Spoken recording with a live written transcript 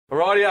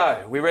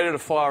Rightio, we ready to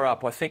fire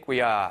up? I think we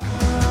are.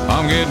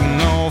 I'm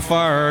getting all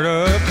fired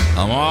up.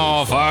 I'm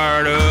all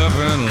fired up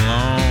and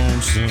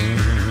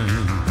lonesome.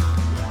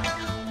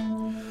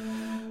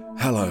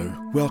 Hello,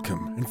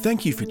 welcome, and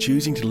thank you for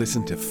choosing to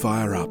listen to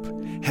Fire Up.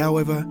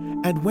 However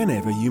and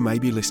whenever you may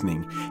be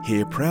listening,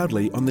 here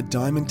proudly on the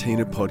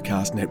Diamantina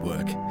Podcast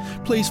Network.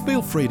 Please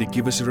feel free to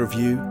give us a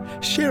review,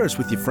 share us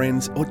with your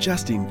friends, or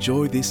just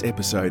enjoy this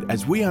episode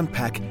as we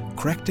unpack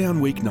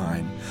Crackdown Week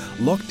 9,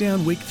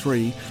 Lockdown Week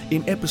 3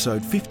 in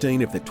episode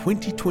 15 of the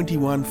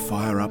 2021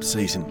 Fire Up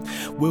season,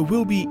 where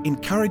we'll be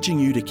encouraging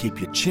you to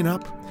keep your chin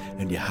up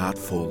and your heart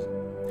full.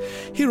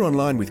 Here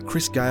online with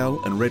Chris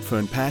Gale and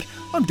Redfern Pat,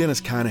 I'm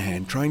Dennis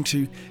Carnahan, trying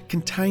to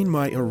contain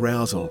my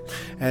arousal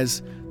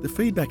as the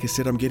feedback has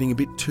said I'm getting a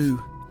bit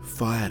too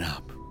fired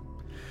up.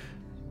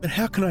 But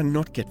how can I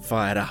not get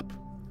fired up?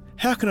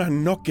 How can I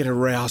not get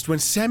aroused when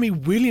Sammy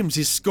Williams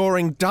is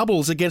scoring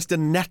doubles against a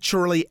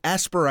naturally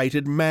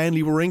aspirated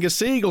Manly Warringah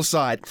Seagull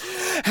side?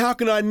 How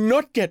can I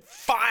not get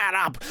fired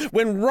up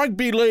when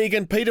Rugby League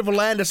and Peter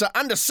V'landys are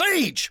under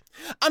siege?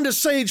 Under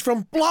siege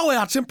from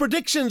blowouts and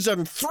predictions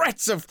and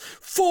threats of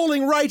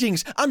falling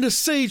ratings. Under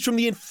siege from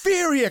the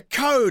inferior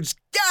codes,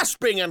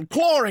 gasping and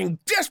clawing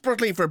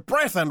desperately for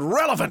breath and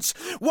relevance.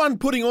 One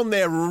putting on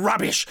their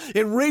rubbish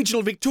in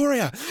regional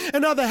Victoria,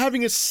 another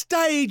having a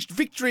staged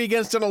victory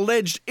against an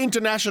alleged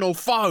international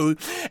foe,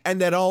 and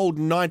that old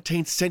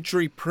 19th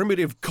century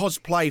primitive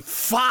cosplay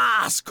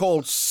farce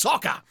called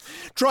soccer,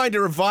 trying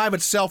to revive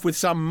itself with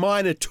some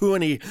minor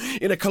tourney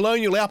in a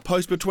colonial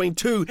outpost between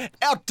two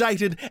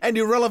outdated and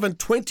irrelevant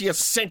 20th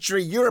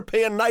century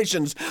European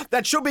nations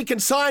that should be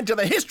consigned to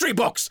the history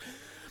books.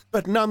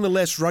 But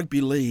nonetheless, Rugby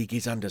League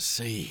is under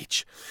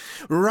siege.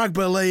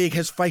 Rugby League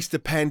has faced the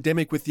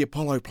pandemic with the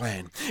Apollo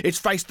plan. It's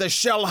faced the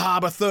Shell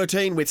Harbour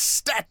 13 with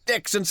stat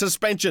decks and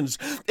suspensions.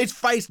 It's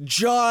faced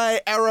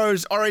Jai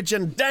Arrow's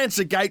Origin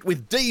Dancergate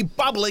with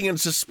debubbling and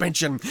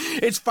suspension.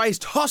 It's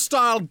faced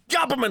hostile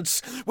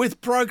governments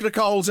with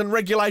protocols and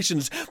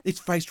regulations. It's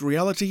faced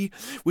reality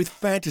with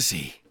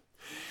fantasy.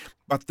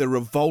 But the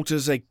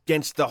revolters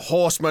against the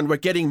horsemen were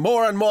getting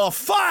more and more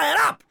fired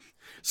up.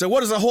 So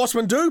what does the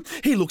horseman do?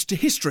 He looks to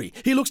history.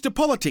 He looks to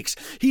politics.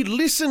 He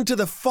listened to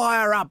the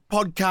Fire Up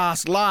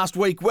podcast last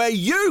week where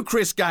you,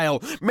 Chris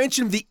Gale,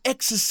 mentioned the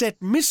Exocet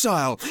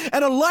missile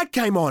and a light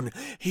came on.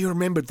 He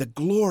remembered the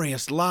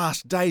glorious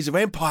last days of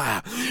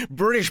empire.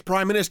 British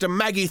Prime Minister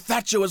Maggie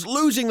Thatcher was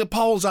losing the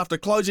polls after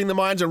closing the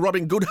mines and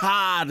robbing good,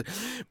 hard,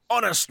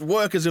 honest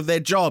workers of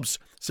their jobs.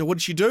 So what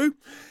did she do?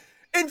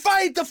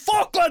 Invade the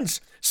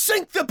Falklands!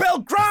 Sink the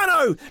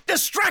Belgrano!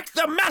 Distract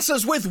the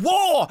masses with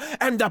war!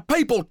 And the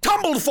people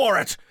tumbled for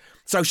it!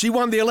 So she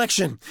won the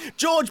election.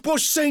 George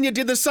Bush Sr.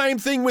 did the same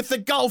thing with the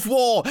Gulf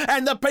War,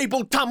 and the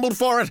people tumbled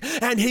for it,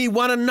 and he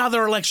won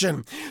another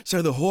election.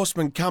 So the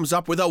horseman comes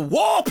up with a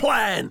war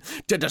plan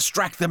to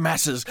distract the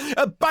masses,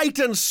 a bait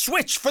and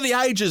switch for the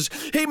ages.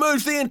 He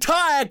moves the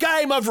entire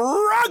game of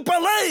Rugby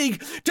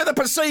League to the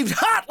perceived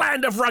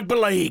heartland of Rugby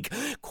League,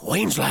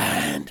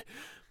 Queensland.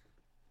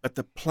 But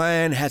the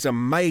plan has a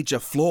major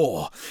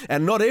flaw,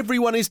 and not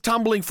everyone is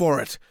tumbling for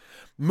it.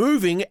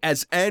 Moving,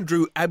 as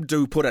Andrew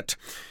Abdu put it,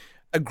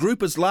 a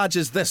group as large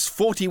as this,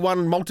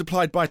 41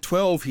 multiplied by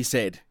 12, he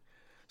said.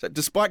 So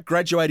despite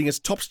graduating as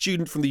top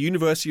student from the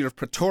University of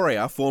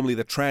Pretoria, formerly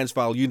the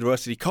Transvaal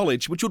University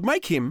College, which would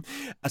make him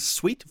a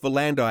sweet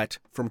V'landite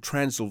from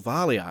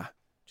Transylvania,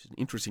 which is an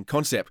interesting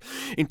concept,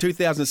 in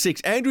 2006,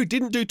 Andrew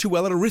didn't do too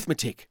well at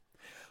arithmetic.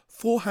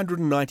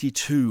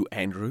 492,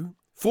 Andrew.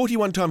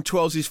 41 times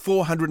 12 is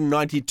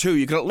 492.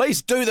 You could at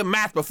least do the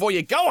math before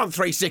you go on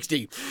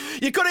 360.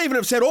 You could even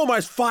have said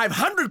almost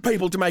 500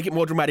 people to make it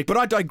more dramatic, but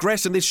I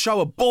digress and this show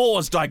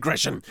abhors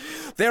digression.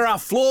 There are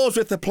flaws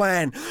with the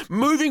plan.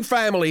 Moving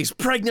families,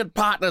 pregnant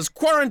partners,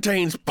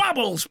 quarantines,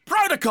 bubbles,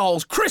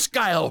 protocols, Chris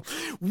Gale.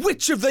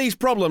 Which of these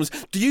problems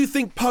do you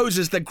think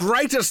poses the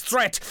greatest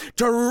threat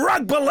to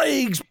Rugby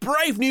League's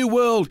brave new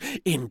world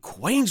in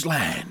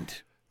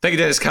Queensland? Thank you,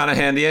 Dennis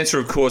Carnahan. The answer,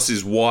 of course,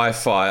 is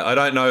Wi-Fi. I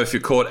don't know if you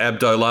caught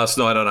Abdo last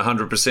night on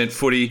 100%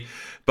 footy,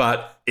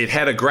 but it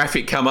had a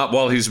graphic come up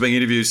while he was being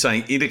interviewed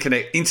saying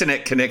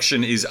internet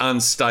connection is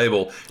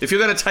unstable. If you're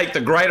going to take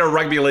the greater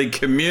rugby league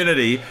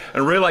community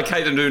and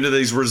relocate them into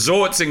these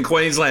resorts in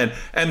Queensland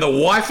and the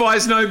Wi-Fi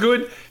is no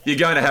good, you're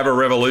going to have a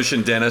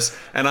revolution, Dennis.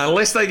 And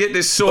unless they get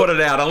this sorted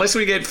out, unless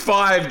we get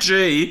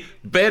 5G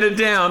bedded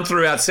down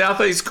throughout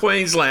southeast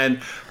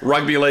Queensland,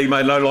 rugby league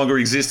may no longer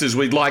exist as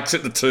we'd like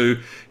it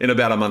to in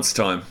about a month's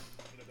time.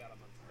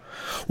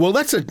 Well,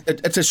 it's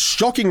a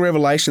shocking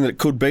revelation that it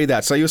could be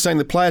that. So you're saying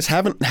the players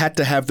haven't had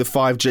to have the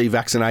 5G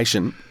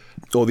vaccination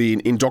or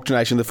the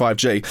indoctrination of the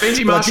 5G.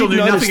 Benji Marshall knew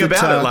nothing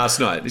about it last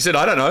night. He said,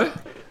 I don't know.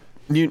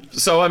 Knew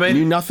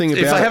nothing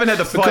about it. If they haven't had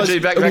the 5G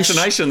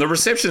vaccination, the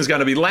reception's going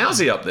to be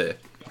lousy up there.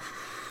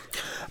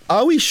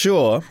 Are we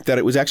sure that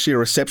it was actually a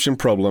reception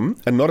problem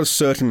and not a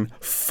certain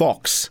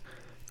fox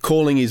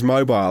calling his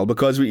mobile?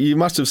 Because you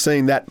must have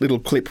seen that little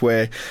clip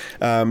where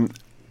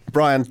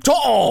Brian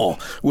To'o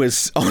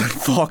was on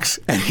Fox,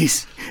 and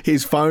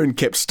his phone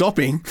kept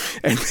stopping,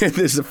 and then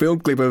there's a film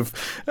clip of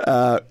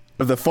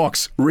the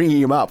Fox ringing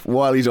him up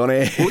while he's on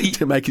air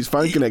to make his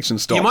phone connection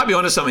stop. You might be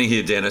onto something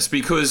here, Dennis,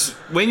 because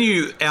when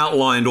you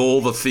outlined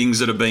all the things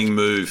that are being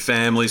moved,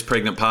 families,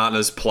 pregnant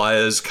partners,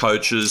 players,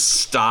 coaches,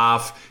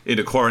 staff,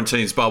 into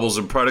quarantines, bubbles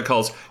and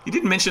protocols, you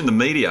didn't mention the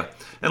media.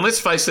 And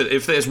let's face it,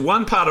 if there's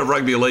one part of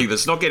rugby league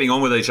that's not getting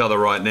on with each other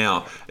right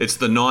now, it's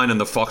the Nine and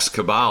the Fox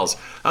cabals.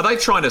 Are they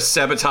trying to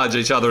sabotage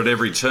each other at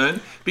every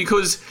turn?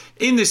 Because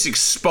in this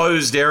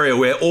exposed area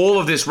where all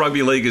of this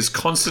rugby league is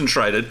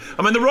concentrated,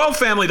 I mean, the royal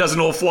family doesn't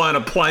all fly on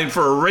a plane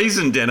for a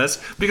reason,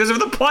 Dennis, because if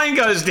the plane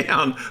goes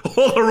down,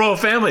 all the royal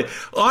family,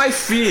 I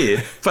fear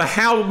for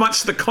how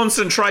much the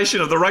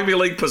concentration of the rugby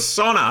league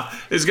persona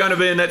is going to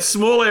be in that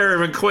small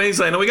area in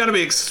Queensland, and we're going to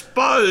be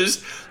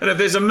exposed, and if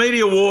there's a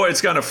media war,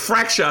 it's going to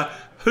fracture.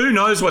 Who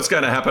knows what's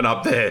going to happen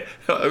up there?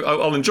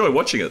 I'll enjoy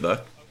watching it, though.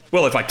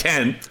 Well, if I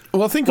can.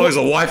 Well, I think as long as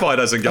the Wi-Fi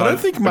doesn't go. I don't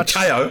think much.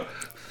 KO.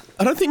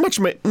 I don't think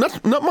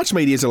not much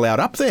media is allowed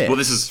up there. Well,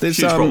 this is a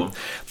huge problem.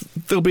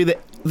 There'll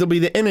be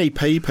the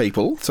NEP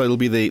people, so it'll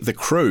be the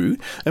crew,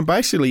 and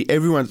basically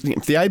everyone.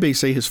 The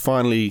ABC has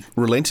finally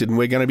relented, and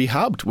we're going to be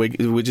hubbed.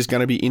 We're just going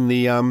to be in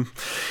the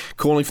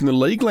calling from the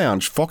league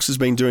lounge. Fox has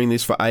been doing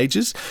this for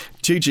ages.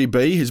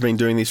 2GB has been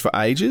doing this for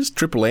ages.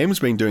 Triple M has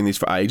been doing this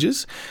for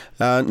ages.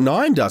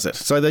 Nine does it.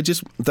 So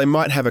they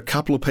might have a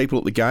couple of people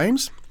at the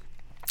games,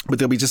 but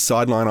there'll be just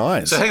sideline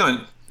eyes. So hang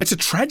on. It's a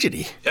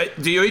tragedy.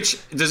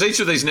 Does each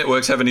of these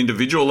networks have an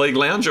individual league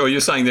lounge, or are you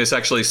saying there's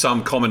actually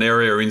some common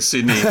area in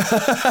Sydney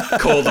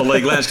called the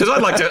league lounge? Because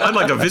I'd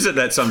like to visit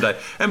that someday.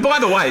 And by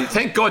the way,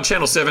 thank God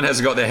Channel 7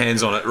 hasn't got their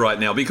hands on it right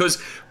now,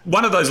 because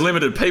one of those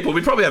limited people,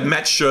 we probably have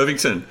Matt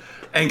Shervington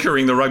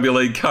anchoring the rugby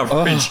league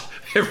coverage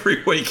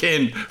every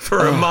weekend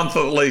for a month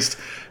at least.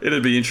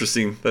 It'd be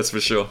interesting, that's for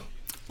sure.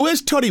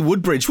 Where's Toddy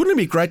Woodbridge? Wouldn't it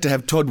be great to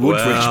have Todd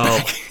Woodbridge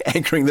back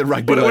anchoring the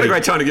rugby league? What a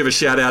great time to give a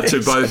shout out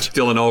to both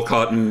Dylan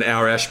Olcott and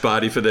our Ash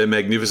Barty for their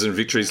magnificent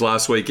victories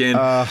last weekend.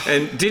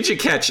 And did you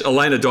catch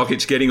Elena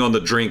Dokic getting on the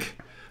drink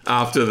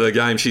after the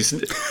game? She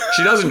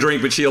doesn't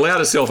drink, but she allowed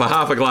herself a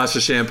half a glass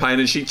of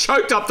champagne and she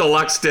choked up the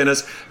Lux,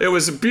 Dennis. It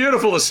was a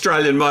beautiful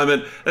Australian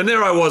moment. And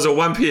there I was at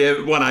 1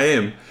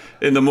 a.m.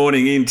 in the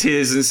morning in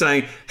tears and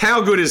saying,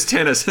 how good is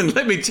tennis? And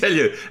let me tell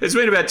you, it's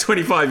been about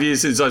 25 years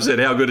since I've said,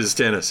 how good is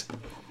tennis?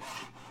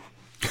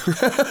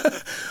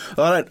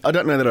 I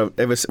don't know that I've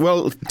ever.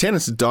 Well,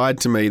 tennis died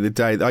to me the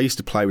day I used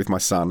to play with my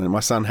son, and my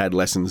son had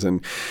lessons,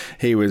 and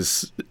he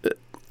was.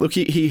 Look,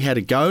 he had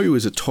a go. He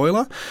was a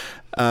toiler.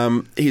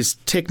 His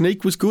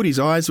technique was good. His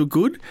eyes were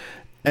good,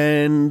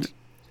 and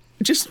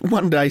just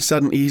one day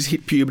suddenly he's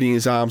hit puberty and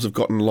his arms have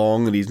gotten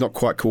long and he's not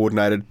quite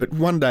coordinated. But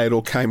one day it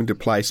all came into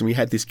place, and we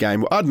had this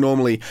game. I'd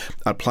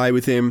play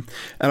with him,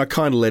 and I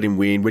kind of let him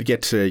win. We'd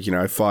get to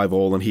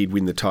 5-all, and he'd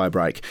win the tie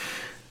break.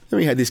 Then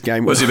we had this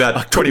game. Was he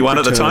about 21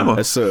 at the time? Or?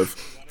 A serve.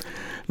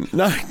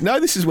 No,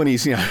 this is when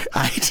he's 8,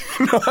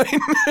 9,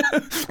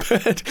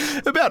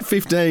 but about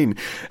 15.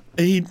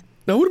 It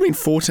would have been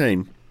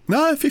 14.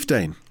 No,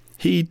 15.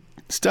 He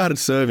started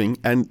serving,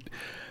 and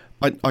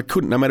I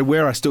couldn't, no matter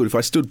where I stood. If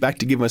I stood back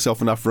to give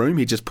myself enough room,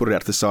 he just put it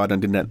out to the side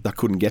and I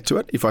couldn't get to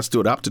it. If I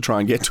stood up to try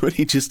and get to it,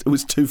 it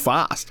was too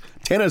fast.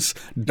 Tennis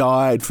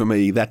died for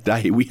me that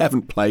day. We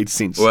haven't played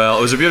since. Well,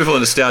 it was a beautiful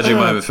and nostalgic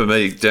moment for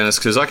me, Dennis,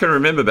 because I can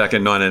remember back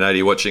in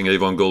 1980 watching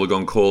Yvonne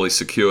Goolagong-Cawley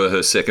secure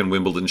her second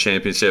Wimbledon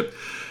championship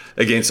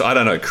against, I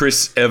don't know,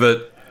 Chris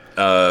Evert,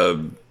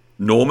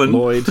 Norman,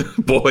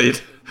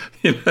 Boyd,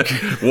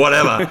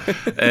 whatever.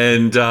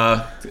 And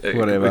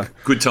whatever.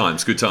 Good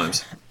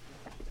times.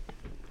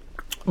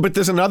 But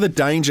there's another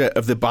danger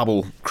of the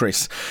bubble,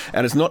 Chris,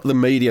 and it's not the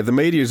media. The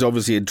media is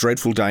obviously a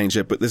dreadful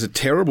danger, but there's a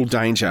terrible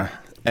danger,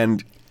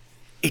 and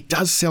it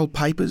does sell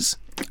papers,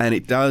 and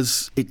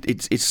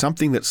it's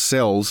something that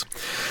sells,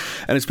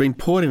 and it's been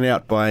pointed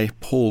out by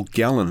Paul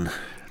Gallen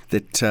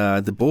that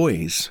the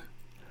boys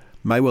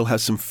may well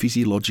have some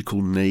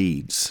physiological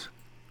needs.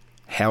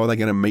 How are they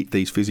going to meet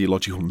these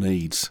physiological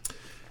needs?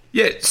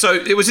 Yeah, so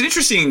it was an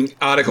interesting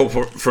article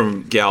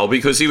from Gal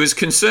because he was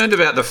concerned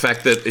about the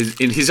fact that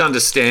in his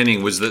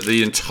understanding was that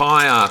the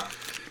entire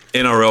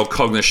NRL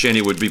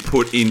cognoscenti would be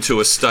put into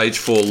a stage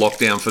 4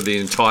 lockdown for the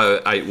entire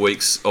 8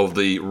 weeks of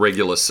the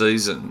regular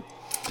season.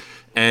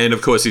 And,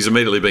 of course, he's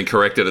immediately been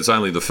corrected. It's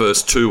only the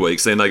first 2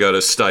 weeks. Then they go to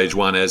stage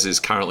 1, as is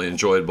currently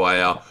enjoyed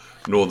by our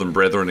northern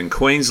brethren in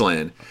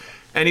Queensland.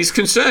 And his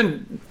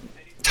concern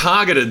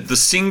targeted the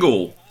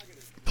single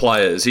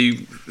players.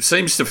 He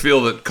seems to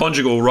feel that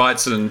conjugal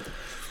rights and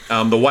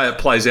the way it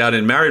plays out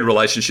in married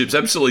relationships,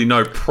 absolutely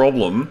no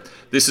problem.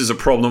 This is a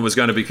problem that was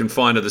going to be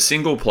confined to the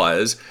single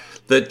players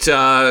that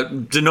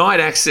denied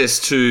access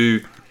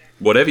to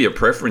whatever your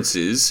preference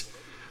is,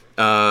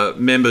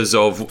 members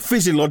of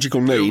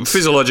physiological needs,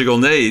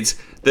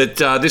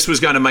 that this was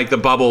going to make the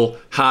bubble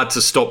hard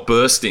to stop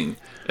bursting,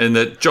 and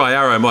that Jai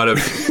Arrow might have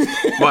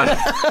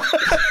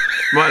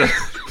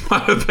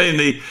been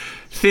the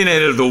thin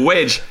end of the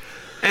wedge.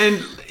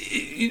 And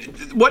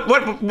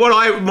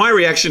my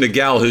reaction to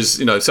Gal,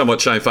 who's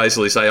somewhat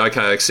shamefacedly say,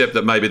 okay, I accept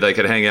that maybe they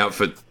could hang out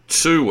for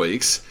 2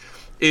 weeks,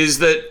 is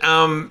that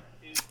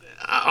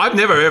I've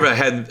never ever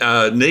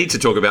had need to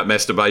talk about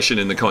masturbation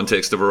in the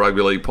context of a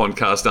rugby league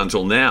podcast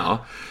until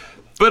now.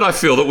 But I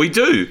feel that we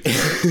do,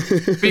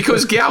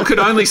 because Gal could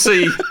only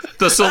see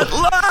the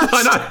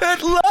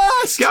At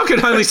last! Gal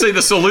could only see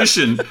the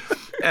solution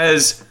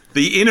as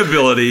the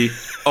inability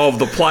of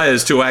the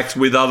players to act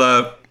with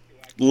other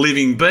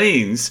living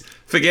beings,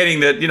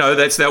 forgetting that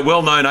that's that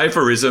well-known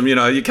aphorism.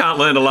 You can't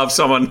learn to love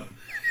someone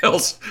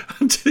else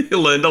until you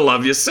learn to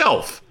love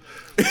yourself.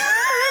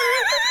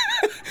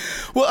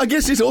 Well, I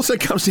guess this also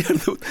comes down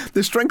to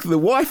the strength of the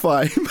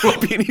Wi-Fi might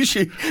be an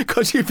issue,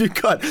 because if you've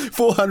got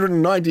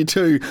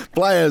 492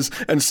 players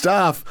and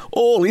staff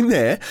all in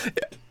there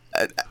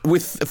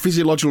with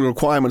physiological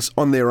requirements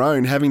on their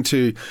own, having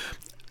to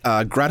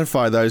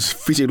gratify those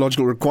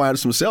physiological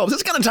requirements themselves,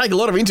 it's going to take a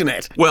lot of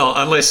internet. Well,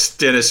 unless,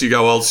 Dennis, you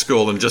go old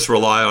school and just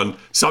rely on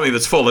something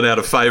that's fallen out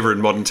of favour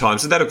in modern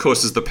times, and that, of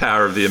course, is the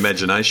power of the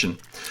imagination.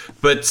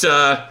 But,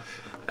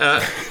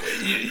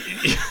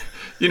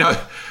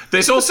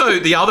 there's also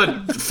the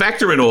other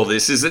factor in all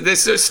this is that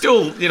there's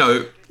still,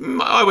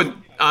 I would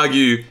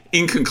argue,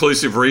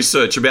 inconclusive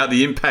research about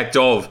the impact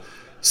of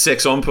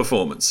sex on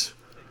performance.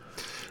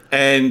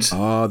 And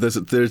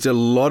there's a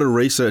lot of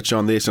research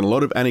on this and a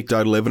lot of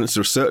anecdotal evidence.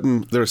 There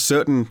are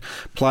certain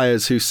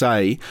players who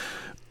say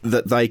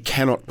that they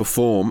cannot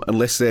perform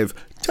unless they've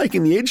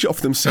taken the edge off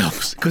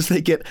themselves, because they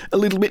get a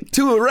little bit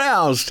too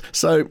aroused.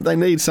 So they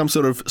need some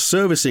sort of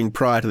servicing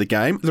prior to the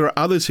game. There are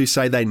others who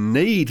say they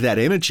need that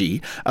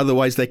energy,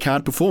 otherwise they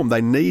can't perform.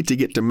 They need to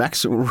get to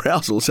maximum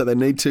arousal, so they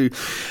need to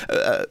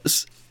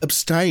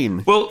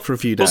abstain for a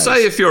few days. Well,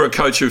 say if you're a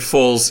coach who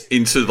falls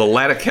into the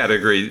latter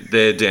category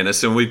there,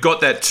 Dennis, and we've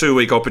got that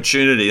 2-week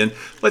opportunity, and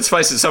let's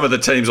face it, some of the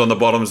teams on the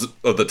bottoms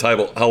of the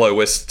table, hello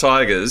West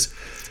Tigers,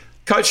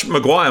 Coach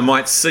Maguire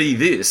might see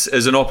this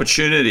as an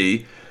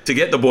opportunity to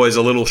get the boys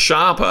a little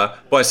sharper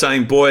by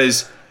saying,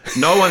 boys,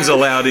 no one's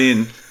allowed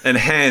in and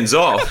hands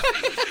off.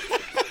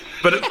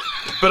 But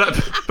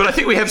I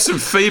think we have some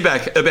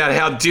feedback about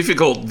how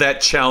difficult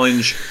that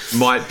challenge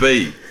might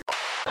be.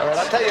 All right,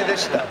 I'll tell you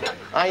this, though.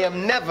 I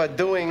am never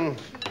doing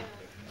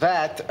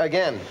that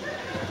again.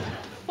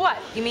 What?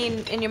 You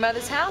mean in your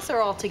mother's house or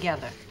all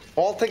together?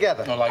 All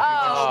together. Give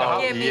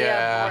me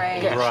a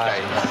break.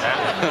 Right.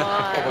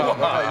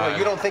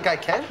 You don't think I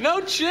can?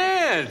 No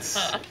chance.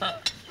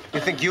 You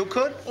think you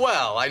could?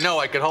 Well, I know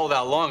I could hold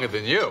out longer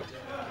than you.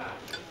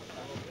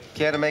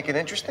 Care to make it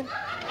interesting?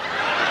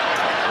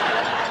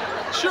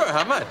 Sure,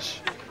 how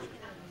much?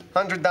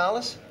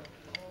 $100?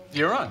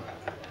 You're on.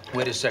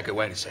 Wait a second.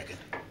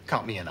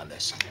 Count me in on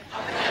this.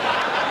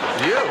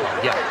 You?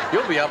 Yeah.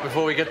 You'll be out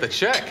before we get the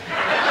check.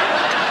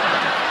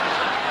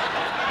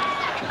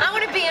 I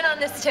want to be in on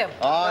this too.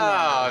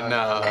 Oh,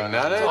 no.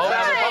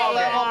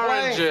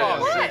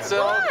 It's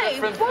a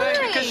different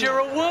thing because you're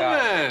a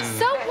woman.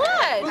 So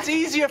what? It's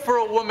easier for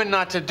a woman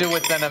not to do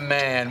it than a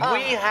man.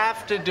 We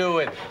have to do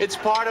it. It's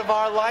part of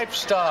our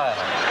lifestyle.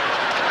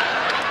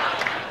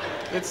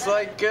 It's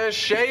like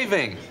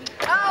shaving.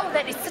 Oh,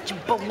 that is such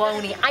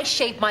baloney. I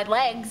shave my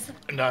legs.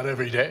 Not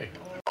every day.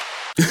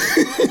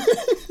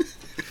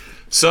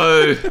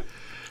 So,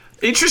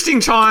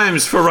 interesting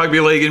times for rugby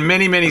league in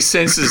many, many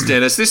senses,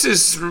 Dennis. This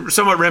is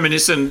somewhat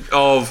reminiscent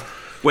of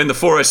when the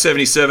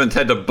 4077th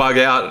had to bug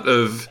out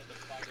of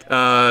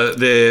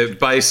their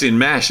base in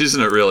MASH,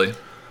 isn't it, really?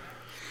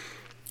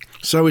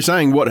 So we're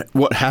saying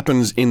what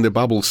happens in the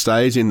bubble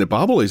stays in the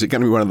bubble? Is it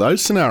going to be one of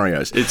those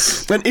scenarios?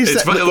 They've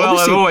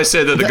always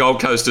said that the Gold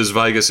Coast is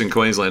Vegas in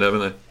Queensland, haven't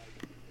they?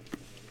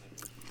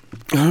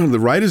 Oh, the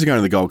Raiders are going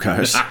to the Gold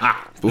Coast.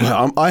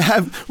 Well,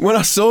 when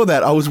I saw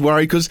that, I was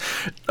worried because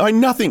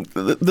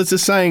there's a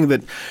saying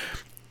that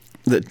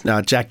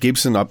Jack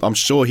Gibson, I'm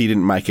sure he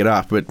didn't make it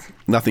up, but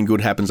nothing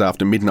good happens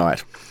after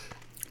midnight.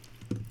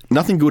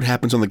 Nothing good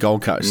happens on the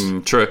Gold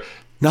Coast. True.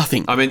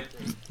 Nothing. I mean,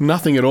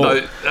 nothing at all.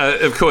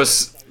 Of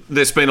course,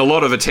 there's been a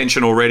lot of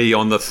attention already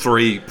on the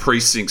 3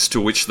 precincts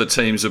to which the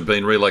teams have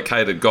been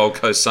relocated: Gold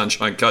Coast,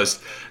 Sunshine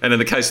Coast, and in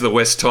the case of the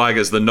West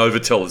Tigers, the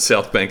Novotel at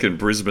South Bank and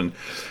Brisbane.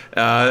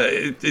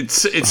 It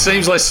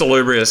seems less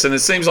salubrious, and it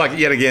seems like,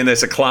 yet again,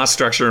 there's a class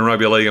structure in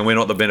rugby league and we're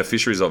not the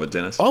beneficiaries of it,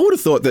 Dennis. I would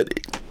have thought that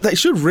they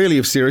should really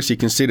have seriously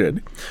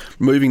considered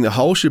moving the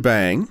whole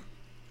shebang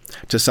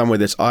to somewhere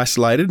that's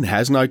isolated and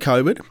has no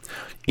COVID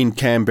in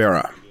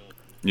Canberra.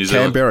 New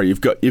Zealand. Canberra,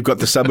 you've got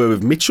the suburb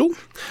of Mitchell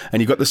and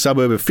you've got the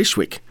suburb of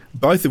Fyshwick,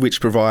 both of which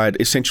provide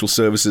essential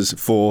services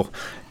for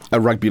a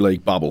rugby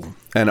league bubble.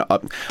 And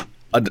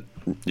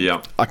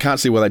I can't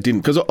see why they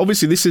didn't, because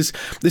obviously this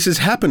has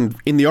happened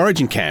in the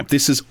Origin camp.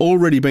 This has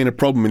already been a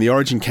problem in the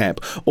Origin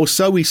camp, or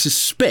so we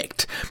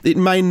suspect. It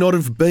may not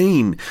have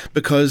been,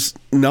 because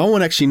no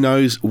one actually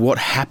knows what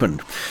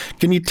happened.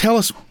 Can you tell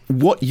us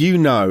what you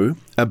know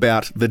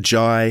about the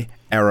Jai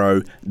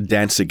Arrow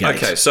Dancergate?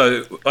 Okay,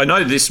 so I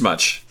know this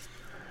much.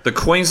 The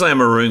Queensland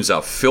Maroons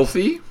are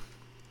filthy.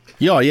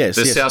 Yeah, yes.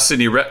 The South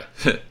Sydney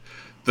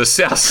the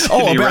South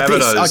Sydney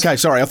Rabbitohs. This. Okay,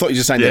 sorry. I thought you were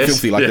just saying they're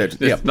filthy like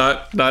that. Yep.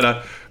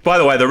 No. By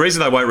the way, the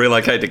reason they won't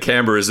relocate to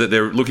Canberra is that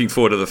they're looking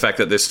forward to the fact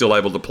that they're still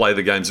able to play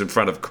the games in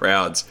front of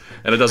crowds.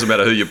 And it doesn't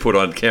matter who you put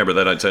on Canberra,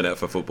 they don't turn out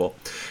for football.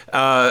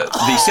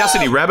 The South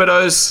Sydney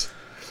Rabbitohs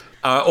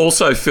are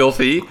also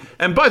filthy.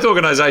 And both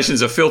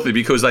organisations are filthy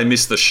because they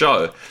missed the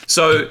show.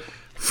 So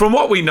from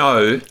what we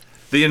know,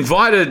 the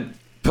invited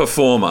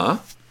performer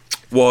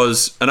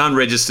was an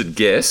unregistered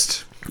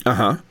guest.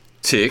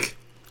 Tick.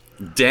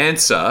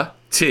 Dancer.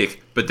 Tick.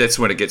 But that's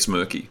when it gets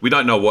murky. We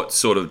don't know what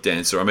sort of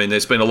dancer. I mean,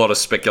 there's been a lot of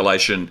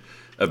speculation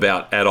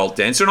about adult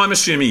dancer, and I'm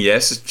assuming,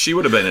 yes, she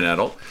would have been an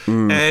adult.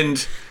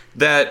 And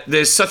that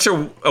there's such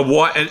a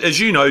wide, as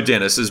you know,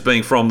 Dennis, as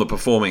being from the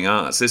performing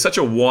arts, there's such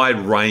a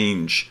wide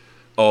range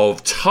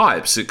of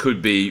types. It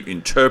could be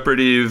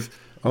interpretive,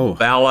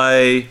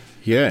 ballet,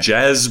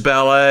 jazz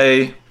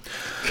ballet.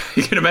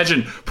 You can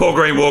imagine Paul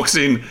Green walks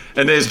in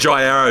and there's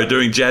Jai Arrow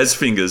doing jazz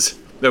fingers.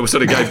 That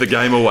sort of gave the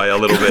game away a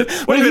little bit.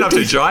 What have you been up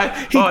to,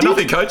 Jai?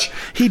 Nothing, coach.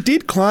 He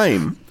did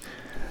claim.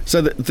 So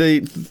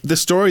the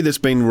story that's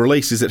been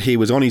released is that he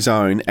was on his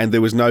own and there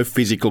was no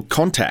physical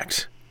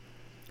contact.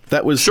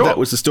 That was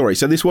the story.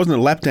 So this wasn't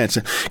a lap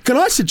dancer. Can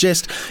I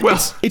suggest? Well,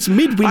 it's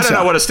midwinter. I don't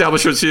know what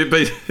establishments you've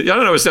been. I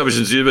don't know what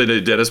establishments you've been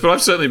to, Dennis, but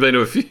I've certainly been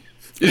to a few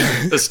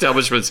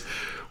establishments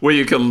where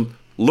you can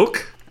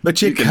look, but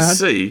you can't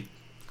see,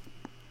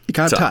 you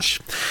can't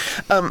touch.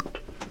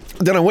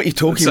 I don't know what you're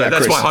talking about,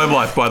 that's Chris. my home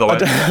life, by the way.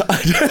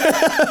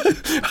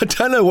 I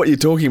don't know what you're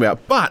talking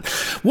about. But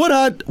what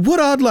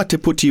I'd like to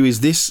put to you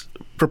is this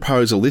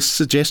proposal, this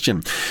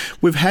suggestion.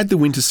 We've had the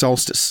winter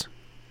solstice,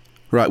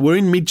 right? We're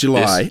in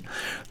mid-July. Yes.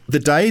 The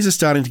days are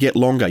starting to get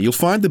longer. You'll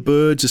find the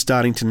birds are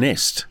starting to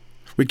nest.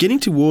 We're getting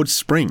towards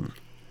spring.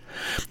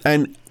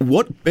 And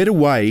what better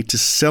way to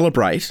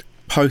celebrate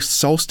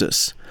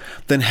post-solstice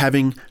than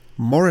having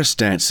Morris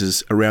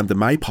dances around the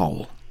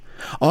maypole?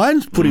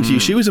 I'm putting to you,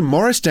 she was a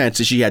Morris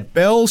dancer. She had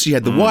bells, she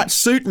had the white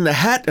suit and the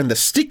hat and the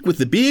stick with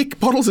the beer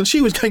bottles, and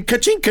she was going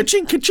ka-chink,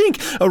 ka-chink,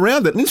 ka-chink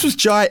around it. And this was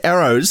Jai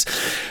Arrow's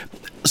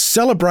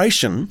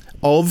celebration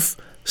of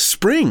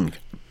spring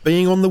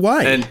being on the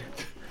way. And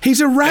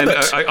he's a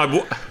rabbit.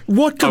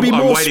 What could be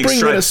more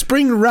spring than a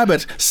spring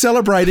rabbit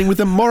celebrating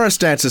with a Morris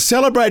dancer,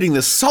 celebrating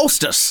the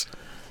solstice?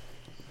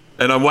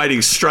 And I'm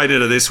waiting straight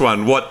into this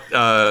one. What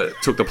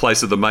took the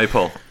place of the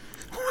maypole?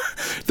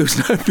 There was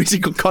no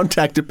physical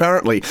contact,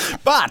 apparently.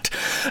 But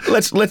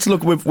let's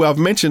look. I've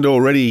mentioned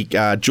already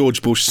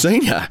George Bush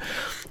Sr.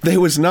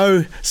 There was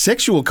no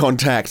sexual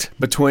contact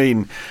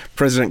between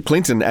President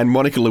Clinton and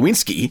Monica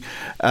Lewinsky.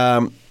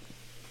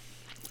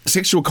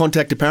 Sexual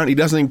contact apparently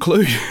doesn't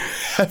include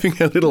having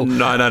a little...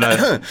 No.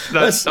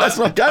 Let's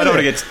not go there.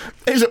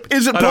 Is it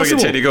possible? I don't want to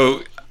get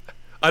technical.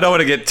 I don't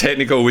want to get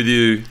technical with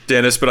you,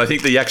 Dennis, but I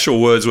think the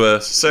actual words were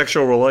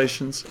sexual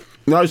relations.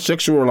 No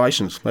sexual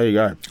relations. There you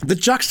go. The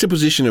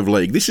juxtaposition of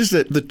league. This is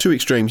the two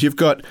extremes. You've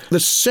got the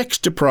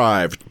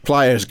sex-deprived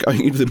players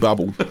going into the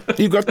bubble.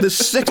 You've got the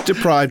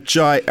sex-deprived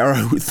Jai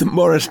Arrow with the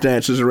Morris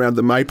dancers around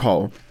the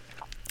maypole.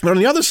 But on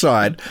the other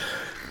side,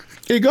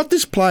 you've got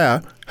this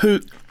player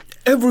who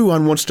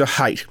everyone wants to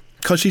hate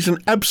because he's an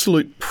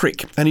absolute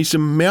prick and he's the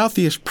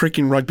mouthiest prick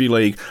in rugby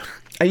league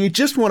and you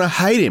just want to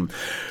hate him.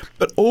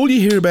 But all you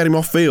hear about him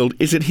off-field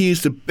is that he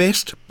is the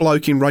best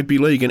bloke in rugby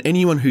league and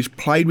anyone who's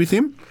played with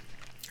him,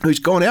 who's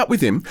gone out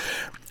with him,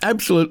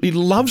 absolutely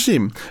loves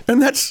him.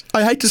 And that's,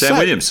 I hate to say... Sam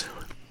Williams.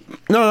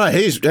 No,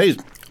 he's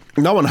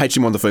no one hates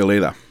him on the field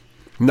either.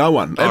 No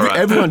one.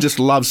 Everyone just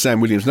loves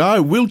Sam Williams.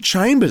 No, Will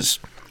Chambers.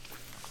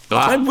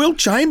 And Will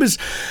Chambers,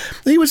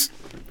 he was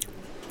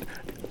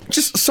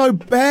just so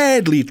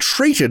badly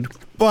treated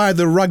by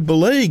the rugby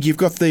league. You've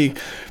got the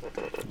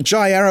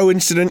Jai Arrow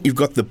incident, you've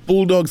got the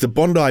Bulldogs, the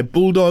Bondi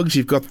Bulldogs,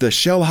 you've got the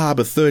Shell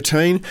Harbour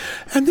 13,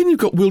 and then you've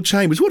got Will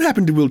Chambers. What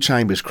happened to Will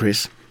Chambers,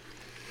 Chris?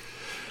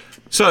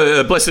 So,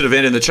 a blessed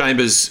event in the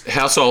Chambers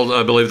household,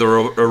 I believe the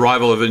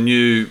arrival of a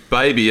new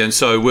baby, and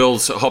so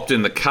Will's hopped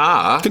in the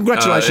car.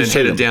 Congratulations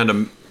and headed down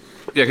to...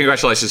 Yeah,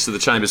 congratulations to the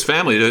Chambers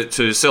family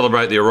to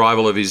celebrate the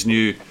arrival of his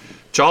new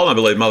child. I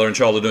believe mother and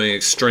child are doing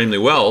extremely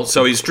well.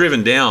 So he's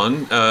driven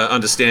down,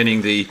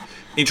 understanding the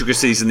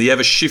intricacies and the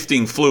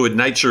ever-shifting fluid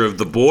nature of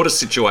the border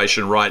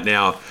situation right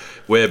now,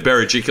 where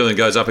Berejiklian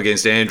goes up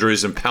against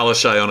Andrews and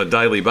Palaszczuk on a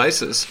daily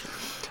basis.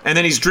 And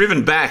then he's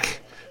driven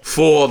back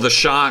for the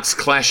Sharks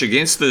clash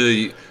against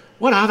the...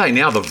 What are they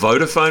now? The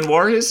Vodafone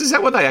Warriors? Is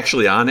that what they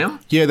actually are now?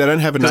 Yeah, they don't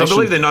have a nation. Because I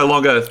believe they're no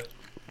longer...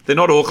 They're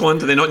not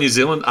Auckland. They're not New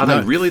Zealand. Are they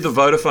really the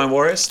Vodafone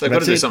Warriors? They've got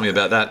to do something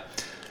about that.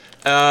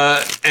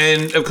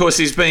 And, of course,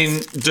 he's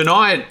been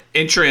denied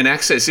entry and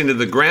access into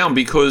the ground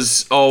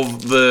because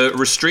of the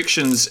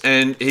restrictions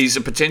and he's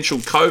a potential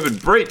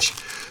COVID breach.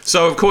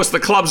 So, of course,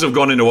 the clubs have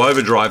gone into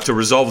overdrive to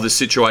resolve this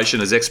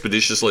situation as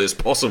expeditiously as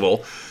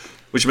possible,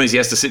 which means he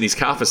has to sit in his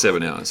car for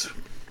 7 hours.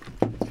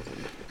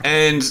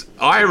 And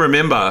I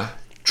remember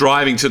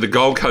driving to the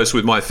Gold Coast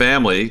with my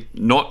family,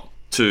 not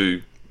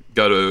to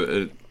go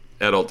to an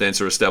adult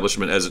dancer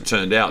establishment as it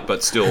turned out,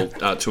 but still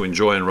to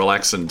enjoy and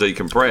relax and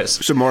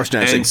decompress. Some Morris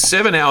dancing. And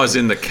 7 hours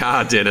in the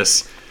car,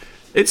 Dennis,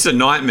 It's a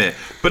nightmare.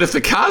 But if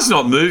the car's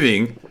not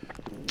moving,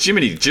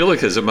 Jiminy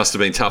Jillikers, it must have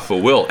been tough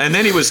for Will. And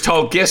then he was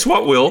told, guess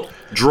what, Will?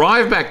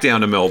 Drive back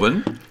down to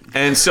Melbourne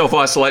and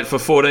self-isolate for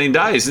 14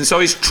 days. And so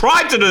he's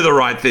tried to do the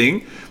right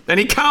thing, and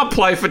he can't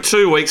play for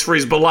 2 weeks for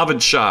his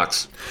beloved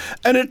Sharks.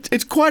 And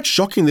it's quite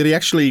shocking that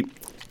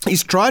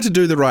he's tried to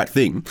do the right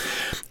thing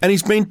and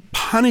he's been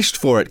punished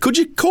for it. Could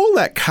you call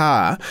that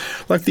car,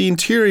 like the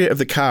interior of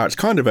the car, it's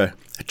kind of a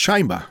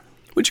chamber.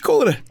 Would you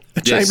call it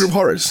a chamber of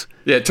horrors?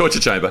 Yeah, torture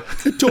chamber.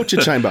 A torture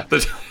chamber.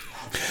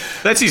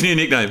 That's his new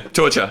nickname,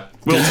 Torture.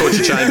 Will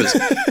Torture Chambers.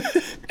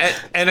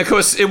 And of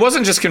course, it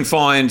wasn't just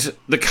confined,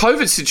 the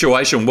COVID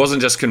situation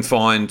wasn't just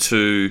confined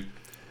to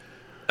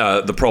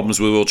the problems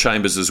with Will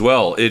Chambers as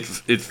well. It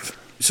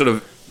sort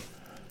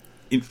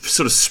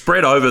of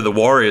spread over the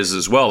Warriors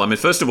as well. I mean,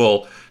 first of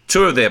all,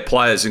 two of their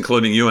players,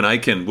 including Ewan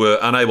Aitken, were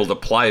unable to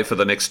play for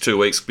the next 2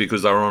 weeks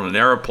because they were on an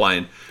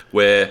aeroplane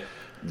where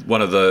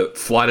one of the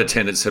flight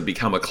attendants had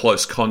become a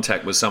close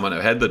contact with someone who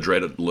had the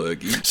dreaded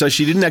lurgy. So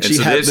she didn't actually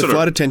the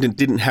flight attendant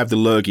didn't have the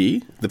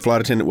lurgy. The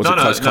flight attendant was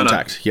close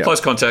contact. No. Yep. Close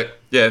contact,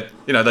 yeah.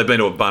 You know, they'd been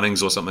to a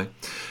Bunnings or something.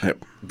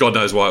 Yep. God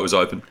knows why it was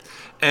open.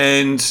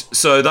 And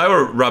so they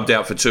were rubbed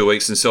out for 2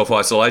 weeks in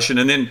self-isolation.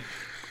 And then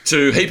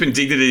to heap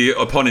indignity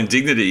upon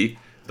indignity,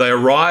 they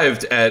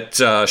arrived at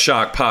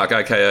Shark Park,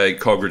 a.k.a.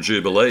 Cogra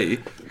Jubilee,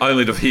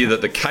 only to hear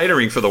that the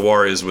catering for the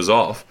Warriors was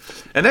off.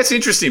 And that's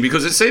interesting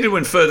because it seemed to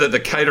infer that the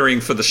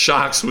catering for the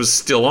Sharks was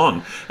still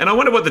on. And I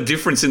wonder what the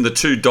difference in the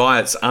two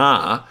diets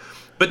are.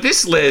 But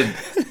this led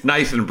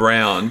Nathan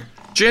Brown,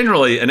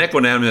 generally an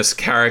equanimous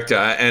character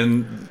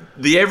and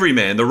the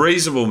everyman, the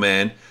reasonable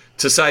man,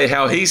 to say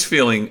how he's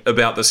feeling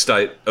about the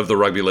state of the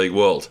rugby league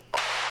world.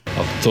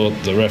 I thought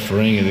the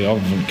refereeing,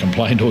 I've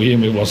complained all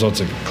year, it was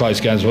lots of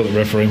close games, but the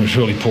refereeing was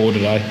really poor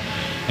today.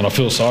 And I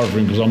feel sorry for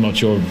him because I'm not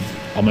sure.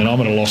 I'm at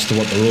a loss to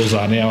what the rules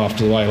are now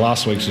after the way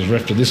last week's was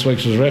ref to this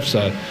week's was ref.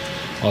 So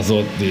I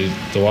thought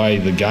the way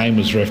the game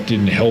was ref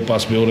didn't help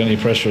us build any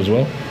pressure as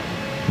well.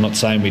 I'm not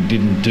saying we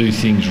didn't do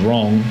things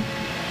wrong,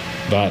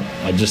 but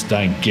I just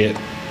don't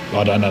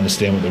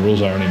understand what the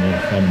rules are anymore.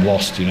 I'm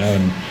lost, you know.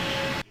 And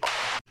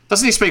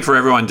doesn't he speak for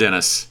everyone,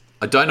 Dennis?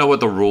 I don't know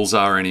what the rules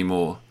are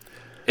anymore.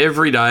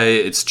 Every day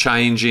it's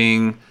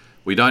changing.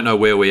 We don't know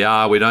where we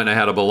are. We don't know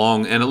how to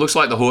belong. And it looks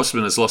like the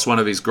Horseman has lost one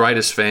of his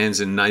greatest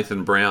fans in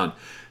Nathan Brown.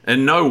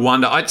 And no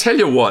wonder. I tell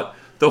you what,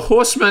 the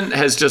Horseman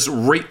has just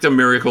wreaked a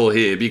miracle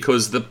here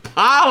because the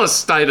parlous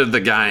state of the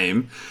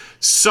game,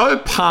 so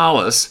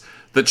parlous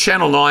that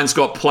Channel 9's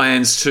got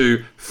plans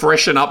to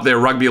freshen up their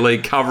rugby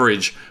league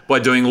coverage by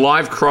doing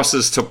live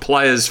crosses to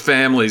players'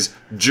 families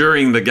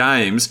during the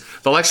games.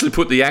 They'll actually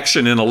put the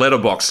action in a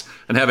letterbox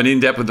and have an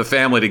in-depth with the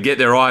family to get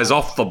their eyes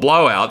off the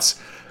blowouts.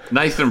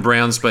 Nathan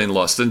Brown's been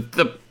lost. And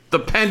the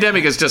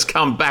pandemic has just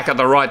come back at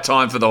the right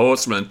time for the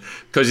Horseman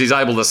because he's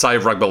able to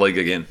save rugby league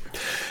again.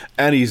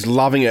 And he's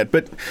loving it.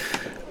 But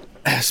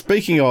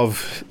speaking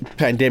of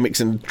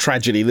pandemics and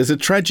tragedy, there's a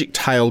tragic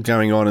tale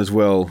going on as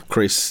well,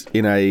 Chris,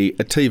 in a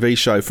TV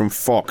show from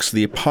Fox,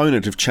 the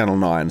opponent of Channel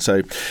 9.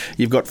 So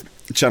you've got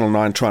Channel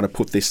 9 trying to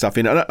put this stuff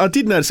in. And I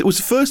did notice it was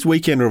the first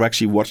weekend I've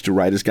actually watched a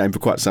Raiders game for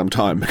quite some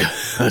time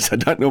because I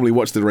don't normally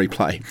watch the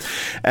replay.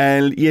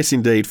 And yes,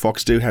 indeed,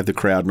 Fox do have the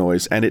crowd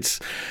noise, and it's...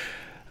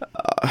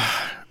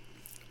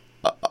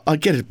 I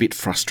get a bit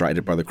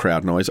frustrated by the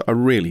crowd noise. I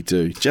really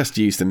do. Just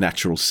use the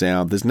natural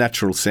sound. There's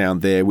natural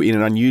sound there. We're in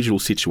an unusual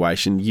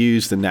situation.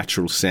 Use the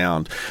natural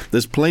sound.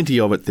 There's plenty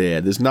of it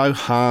there. There's no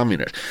harm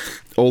in it.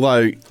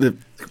 Although the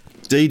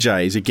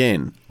DJs,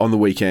 again, on the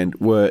weekend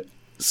were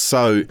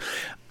so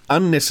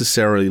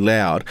unnecessarily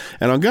loud.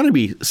 And I'm going to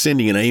be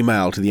sending an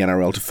email to the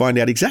NRL to find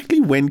out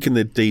exactly when can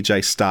the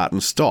DJ start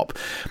and stop,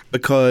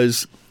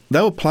 because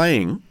they were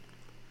playing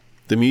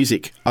the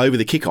music over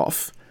the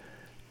kickoff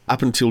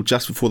up until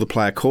just before the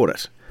player caught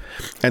it.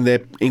 And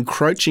they're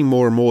encroaching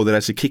more and more that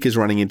as the kicker's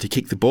running in to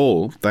kick the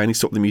ball, they only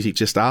stop the music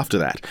just after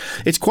that.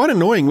 It's quite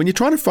annoying when you're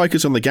trying to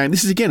focus on the game.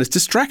 This is, again, it's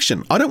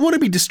distraction. I don't want to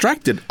be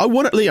distracted. I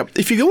want to,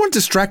 if you want to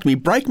distract me,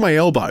 break my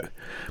elbow.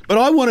 But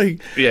I want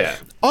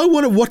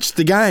to watch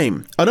the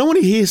game. I don't want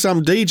to hear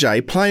some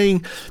DJ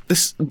playing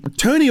this,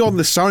 turning on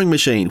the sewing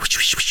machine.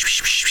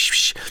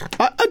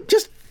 I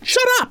just...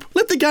 Shut up!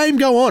 Let the game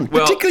go on,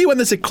 particularly when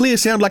there's a clear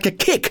sound like a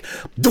kick.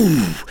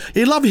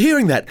 You love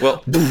hearing that.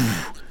 Well,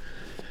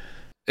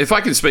 if I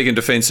can speak in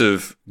defence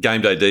of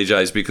game day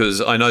DJs, because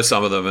I know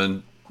some of them,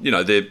 and you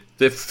know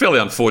they're fairly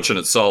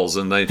unfortunate souls,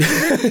 and they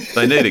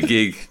need a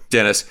gig,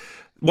 Dennis.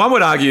 One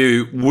would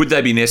argue, would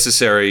they be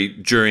necessary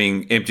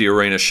during empty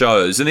arena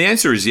shows? And the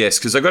answer is yes,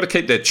 because they've got to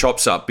keep their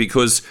chops up,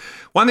 because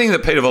one thing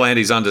that Peter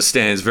V'landys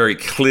understands very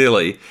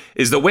clearly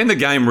is that when the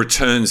game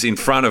returns in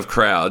front of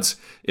crowds,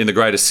 in the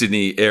Greater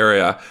Sydney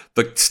area,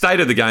 the state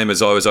of the game,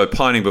 as I was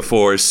opining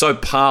before, is so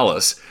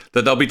parlous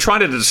that they'll be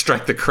trying to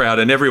distract the crowd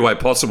in every way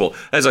possible.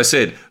 As I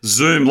said,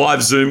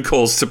 live Zoom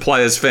calls to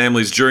players'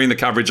 families during the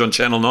coverage on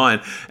Channel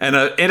 9, and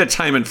an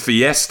entertainment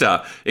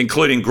fiesta,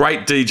 including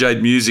great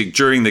DJ'd music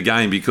during the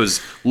game,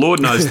 because Lord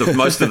knows that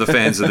most of the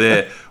fans are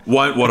there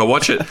won't want to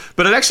watch it.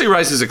 But it actually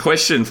raises a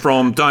question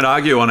from Don't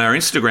Argue on our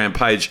Instagram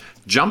page,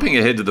 jumping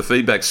ahead to the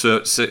feedback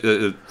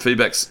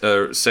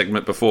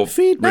segment before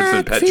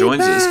Redfern Pat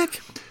joins us.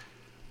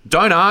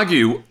 Don't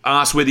Argue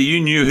asked whether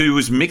you knew who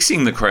was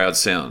mixing the crowd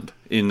sound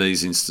in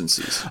these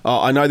instances.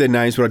 Oh, I know their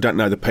names, but I don't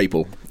know the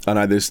people. I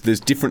know there's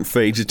different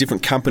feeds, there's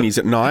different companies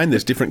at Nine,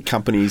 there's different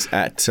companies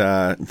at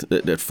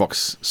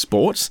Fox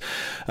Sports,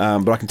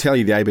 but I can tell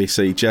you the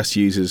ABC just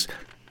uses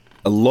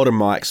a lot of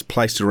mics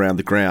placed around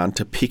the ground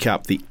to pick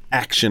up the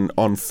action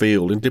on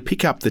field and to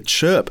pick up the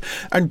chirp.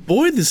 And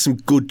boy, there's some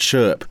good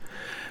chirp.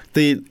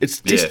 It's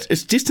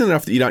distant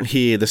enough that you don't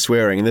hear the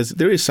swearing, and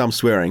there is some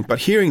swearing, but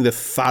hearing the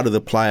thud of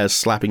the players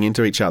slapping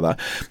into each other,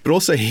 but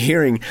also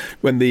hearing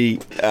when the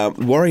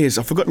Warriors,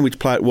 I've forgotten which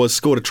player it was,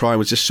 scored a try and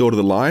was just short of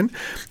the line,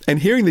 and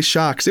hearing the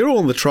Sharks, they're all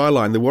on the try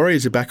line, the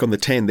Warriors are back on the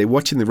 10, they're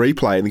watching the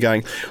replay and they're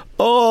going,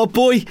 "Oh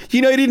boy,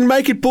 you know you didn't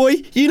make it, boy,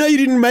 you know you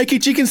didn't make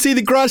it, you can see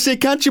the grass there,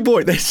 can't you,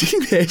 boy?" They're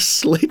sitting there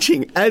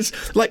sledging as,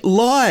 like,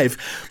 live.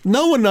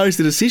 No one knows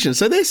the decision,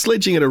 so they're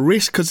sledging at a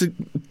risk because the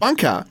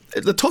bunker,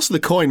 the toss of the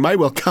coin may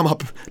well come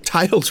up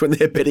tails when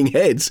they're betting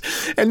heads.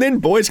 And then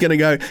Boyd's going to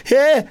go,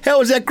 "Yeah, how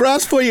was that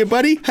grass for you,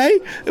 buddy? Hey,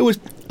 it was."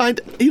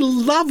 You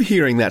love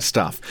hearing that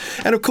stuff.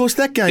 And of course,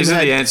 that game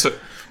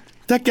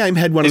that game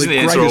had one of the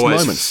greatest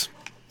moments.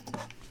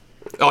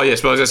 Oh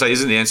yes, but I was going to say,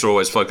 isn't the answer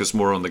always focused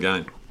more on the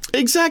game?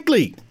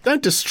 Exactly.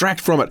 Don't distract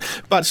from it.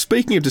 But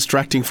speaking of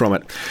distracting from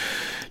it,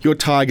 your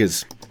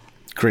Tigers,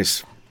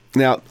 Chris.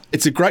 Now,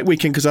 it's a great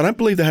weekend because I don't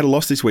believe they had a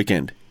loss this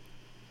weekend.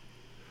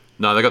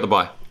 No, they got the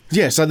bye.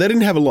 Yeah, so they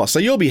didn't have a loss. So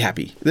you'll be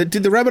happy. Did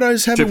the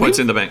Rabbitohs have a win? 2 points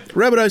in the bank.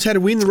 Rabbitohs had a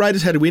win. The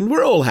Raiders had a win.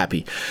 We're all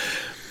happy.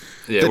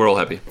 Yeah, we're all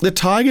happy. The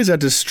Tigers are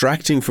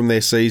distracting from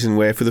their season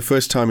where, for the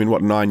first time in,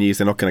 9 years,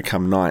 they're not going to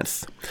come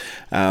ninth,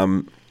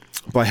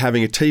 by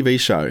having a TV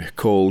show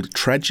called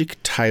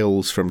Tragic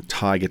Tales from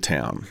Tiger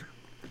Town.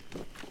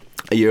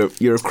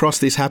 You're across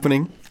this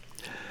happening?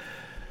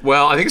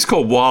 Well, I think it's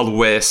called Wild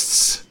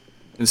Wests,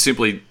 and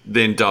simply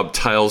then dubbed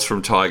Tales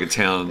from Tiger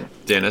Town,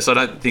 Dennis. I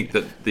don't think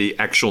that the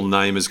actual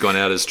name has gone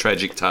out as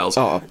Tragic Tales,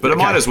 but it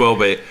might as well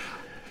be.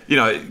 You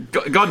know,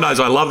 God knows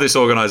I love this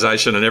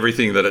organisation and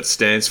everything that it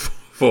stands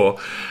for,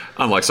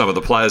 unlike some of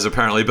the players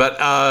apparently. But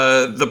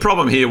the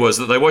problem here was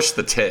that they watched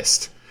the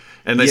test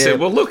and they said,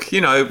 well, look,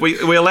 you know,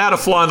 we allowed a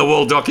Fly on the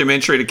Wall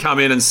documentary to come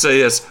in and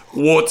see us,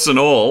 warts and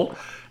all.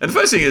 And the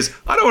first thing is,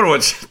 I don't want to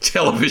watch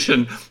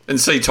television and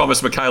see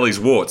Thomas McKayle's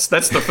warts.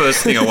 That's the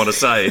first thing I want to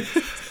say.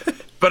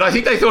 But I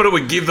think they thought it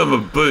would give them a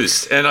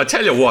boost. And I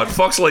tell you what,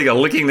 Fox League are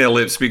licking their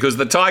lips because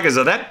the Tigers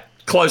are that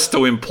close to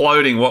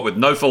imploding, what with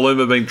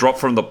Nofaluma being dropped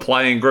from the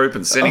playing group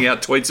and sending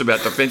out tweets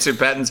about defensive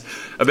patterns,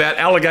 about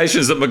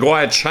allegations that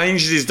Maguire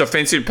changed his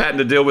defensive pattern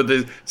to deal with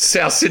the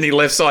South Sydney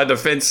left side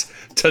defence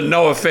to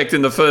no effect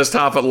in the first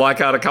half at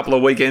Leichhardt a couple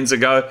of weekends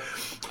ago.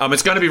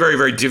 It's going to be very,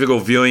 very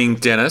difficult viewing,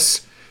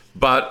 Dennis,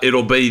 but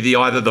it'll be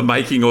either the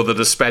making or the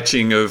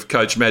dispatching of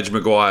Coach Madge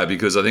Maguire,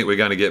 because I think we're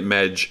going to get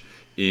Madge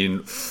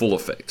in full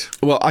effect.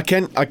 Well, I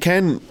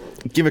can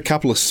give a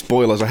couple of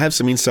spoilers. I have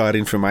some inside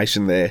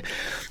information there.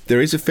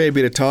 There is a fair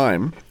bit of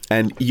time,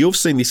 and you've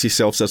seen this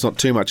yourself, so it's not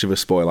too much of a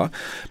spoiler.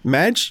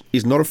 Madge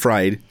is not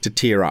afraid to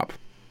tear up.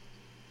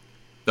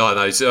 Oh,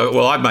 no. So,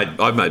 well, I've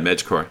made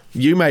Madge cry.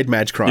 You made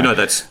Madge cry. You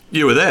know,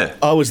 you were there.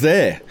 I was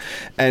there.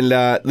 And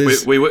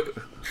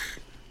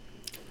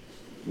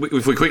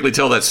if we quickly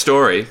tell that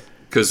story,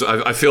 because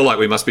I feel like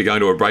we must be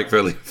going to a break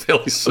fairly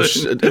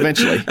soon.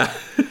 Eventually.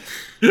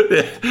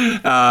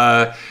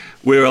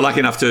 We were lucky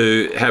enough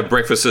to have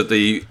breakfast at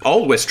the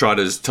old West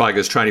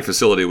Tigers training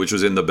facility, which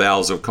was in the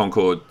bowels of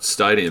Concord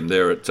Stadium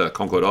there at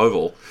Concord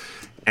Oval.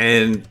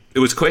 And it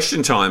was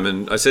question time.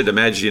 And I said to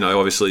Madge, you know,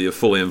 obviously you're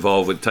fully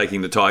involved with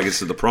taking the Tigers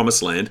to the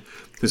promised land.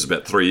 This was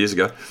about 3 years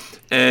ago.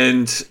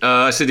 And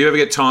I said, do you ever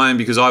get time?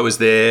 Because I was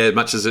there,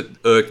 much as it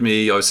irked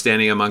me. I was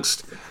standing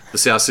amongst the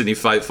South Sydney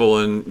faithful,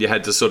 and you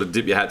had to sort of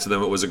dip your hat to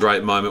them. It was a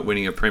great moment,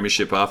 winning a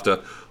premiership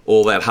after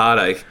all that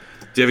heartache.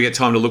 Do you ever get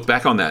time to look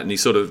back on that? And he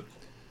sort of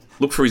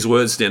looked for his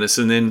words, Dennis,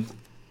 and then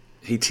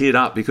he teared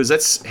up, because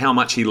that's how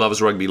much he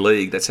loves rugby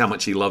league. That's how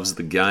much he loves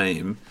the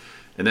game.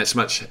 And that's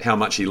how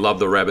much he loved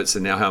the Rabbits,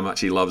 and now how much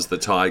he loves the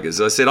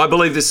Tigers. I said, I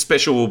believe this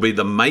special will be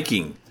the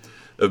making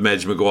of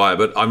Madge Maguire,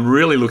 but I'm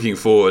really looking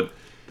forward,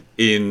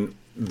 in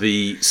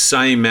the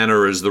same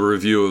manner as the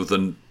review of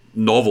the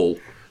novel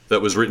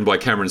that was written by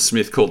Cameron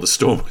Smith called The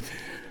Storm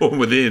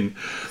Within,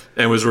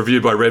 and was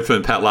reviewed by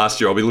Redfern Pat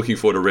last year. I'll be looking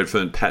forward to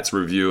Redfern Pat's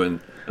review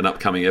and an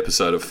upcoming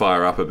episode of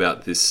Fire Up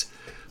about this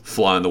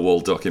Fly on the Wall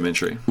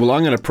documentary. Well,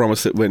 I'm going to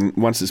promise that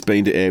once it's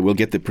been to air, we'll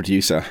get the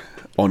producer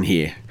on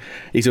here.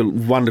 He's a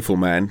wonderful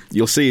man.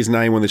 You'll see his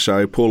name on the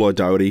show, Paul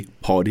O'Doherty,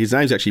 Pod. His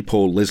name's actually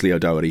Paul Leslie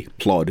O'Doherty,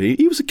 Plod.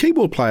 He was a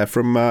keyboard player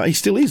from, he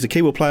still is a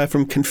keyboard player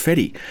from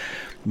Confetti.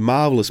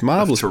 Marvellous,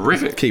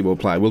 terrific keyboard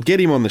player. We'll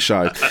get him on the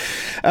show.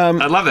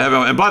 I'd love to have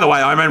him. And by the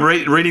way, I'm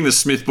reading the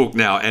Smith book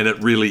now, and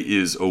it really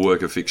is a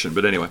work of fiction.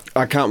 But anyway.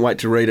 I can't wait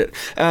to read it.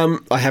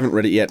 I haven't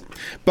read it yet.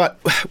 But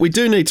we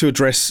do need to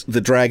address the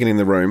dragon in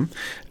the room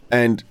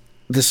and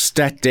the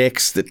stat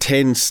decks, the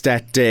 10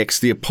 stat decks,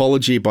 the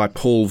apology by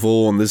Paul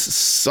Vaughan. There's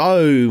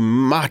so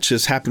much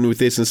has happened with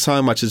this and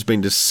so much has been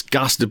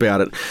discussed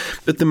about it.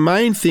 But the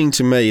main thing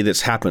to me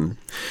that's happened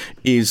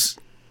is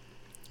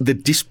the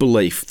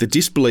disbelief.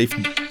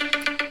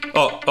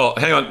 Oh,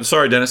 hang on.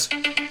 Sorry, Dennis.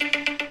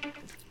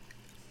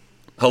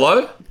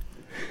 Hello?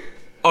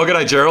 Oh,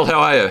 g'day, Gerald.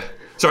 How are you?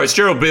 Sorry, it's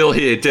Gerald Beale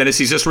here, Dennis.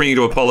 He's just ringing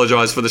to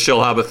apologise for the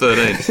Shell Harbour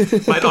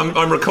 13. Mate,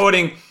 I'm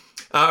recording.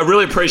 I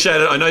really appreciate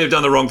it. I know you've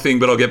done the wrong thing,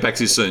 but I'll get back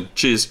to you soon.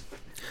 Cheers.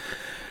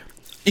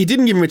 You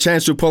didn't give him a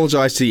chance to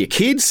apologise to your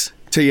kids,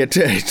 to your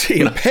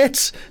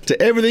pets,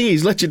 to everything.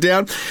 He's let you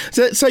down.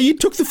 So you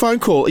took the phone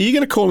call. Are you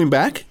going to call him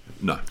back?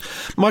 No.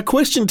 My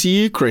question to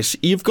you, Chris,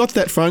 you've got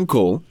that phone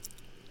call.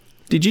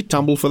 Did you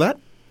tumble for that?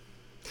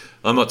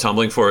 I'm not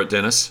tumbling for it,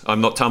 Dennis.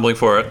 I'm not tumbling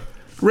for it.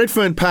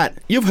 Redfern Pat,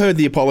 you've heard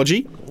the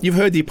apology. You've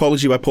heard the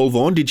apology by Paul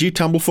Vaughan. Did you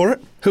tumble for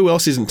it? Who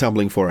else isn't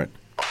tumbling for it?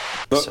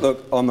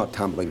 Look, I'm not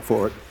tumbling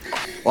for it.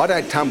 I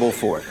don't tumble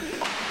for it.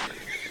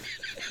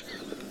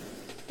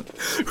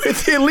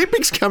 With the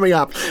Olympics coming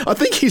up, I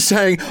think he's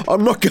saying,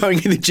 I'm not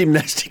going in the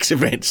gymnastics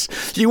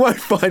events. You won't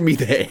find me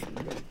there.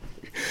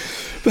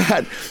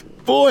 But,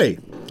 boy,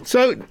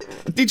 so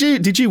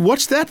did you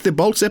watch that, the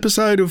Bolts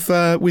episode of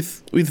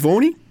with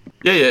Vaughnie?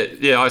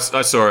 Yeah,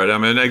 I saw it. I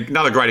mean,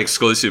 another great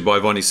exclusive by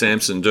Vonnie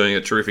Sampson doing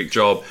a terrific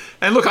job.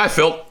 And look, I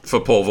felt for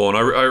Paul Vaughan.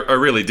 I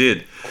really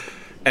did.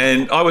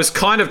 And I was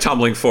kind of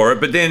tumbling for it,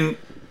 but then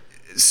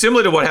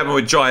similar to what happened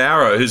with Jai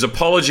Arrow, whose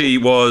apology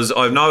was,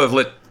 I know I've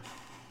let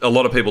a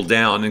lot of people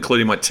down,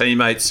 including my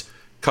teammates,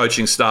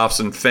 coaching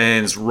staffs and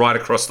fans right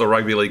across the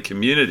rugby league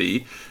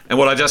community. And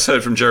what I just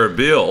heard from Gerard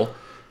Beale,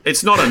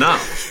 it's not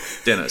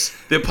enough, Dennis.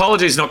 The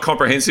apology is not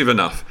comprehensive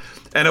enough.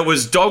 And it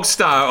was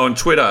Dogstar on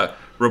Twitter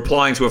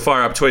replying to a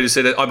fire-up tweet who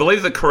said, I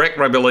believe the correct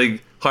rugby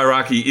league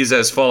hierarchy is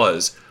as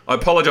follows. I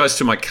apologise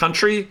to my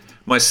country,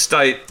 my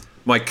state,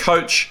 my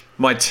coach,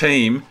 my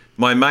team,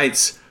 my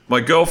mates,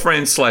 my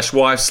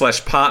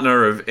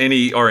girlfriend/wife/partner of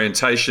any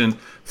orientation,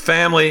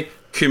 family,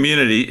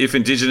 community, if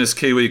Indigenous,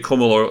 Kiwi,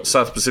 Kumul or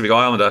South Pacific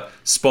Islander,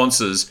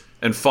 sponsors,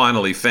 and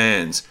finally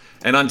fans.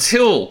 And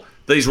until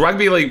these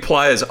rugby league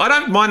players, I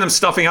don't mind them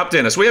stuffing up,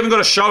 Dennis. We haven't got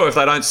a show if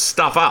they don't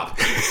stuff up.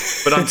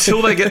 But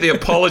until they get the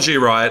apology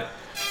right,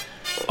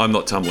 I'm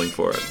not tumbling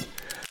for it.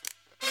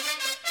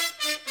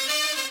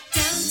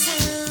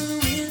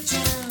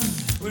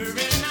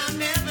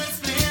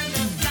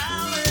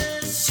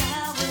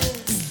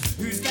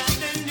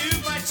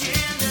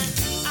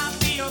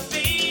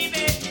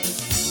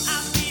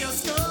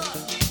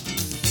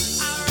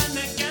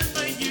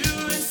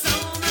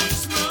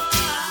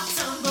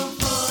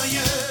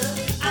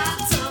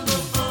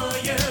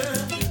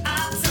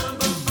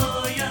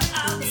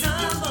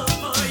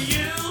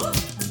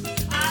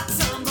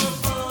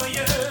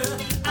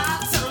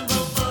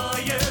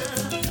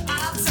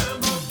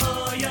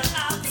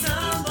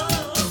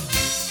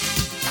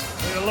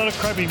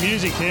 Crappy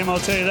music, Tim, I'll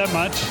tell you that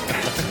much.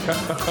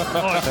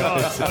 Oh,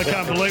 God, I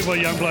can't believe what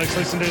young blokes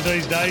listen to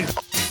these days.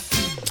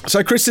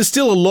 So, Chris, there's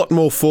still a lot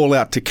more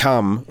fallout to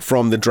come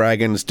from the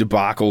Dragons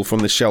debacle from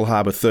the Shell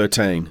Harbour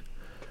 13.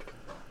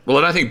 Well,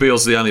 I don't think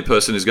Beale's the only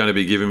person who's going to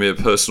be giving me a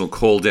personal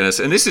call, Dennis.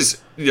 And this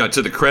is,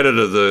 to the credit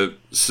of the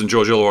St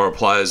George Illawarra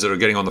players that are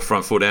getting on the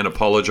front foot and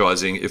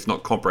apologising, if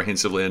not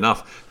comprehensively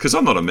enough, because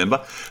I'm not a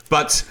member.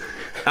 But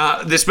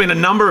there's been a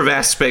number of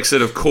aspects that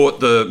have caught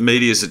the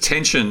media's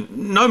attention,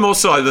 no more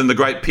so than the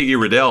great Piggy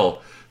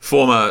Riddell,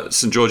 former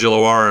St George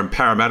Illawarra and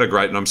Parramatta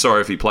great, and I'm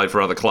sorry if he played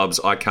for other clubs,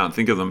 I can't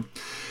think of them.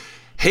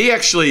 He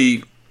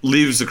actually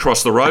lives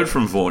across the road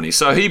from Vaughnie,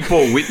 so he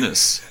bore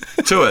witness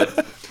to it.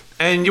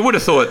 And you would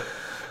have thought,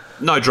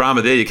 no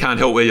drama there, you can't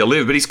help where you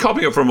live, but he's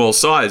copying it from all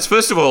sides.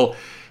 First of all,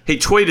 he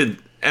tweeted,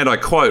 and I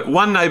quote,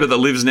 "One neighbour that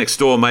lives next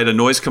door made a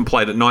noise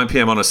complaint at 9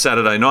 p.m. on a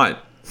Saturday night.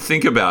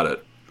 Think about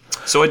it."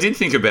 So I did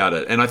think about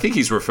it, and I think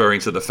he's referring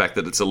to the fact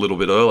that it's a little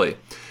bit early.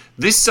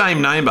 This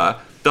same neighbour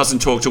doesn't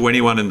talk to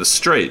anyone in the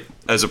street,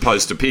 as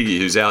opposed to Piggy,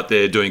 who's out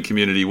there doing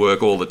community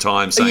work all the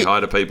time, saying hi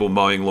to people,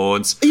 mowing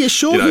lawns. Are you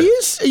sure he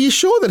is? Are you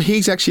sure that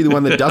he's actually the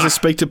one that doesn't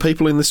speak to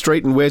people in the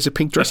street and wears a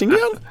pink dressing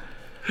gown?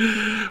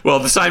 Well,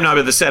 the same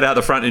neighbour that sat out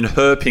the front in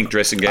her pink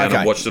dressing gown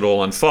and watched it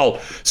all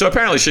unfold. So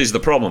apparently she's the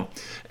problem.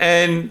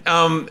 And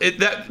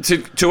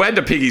to add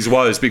to Piggy's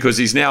woes, because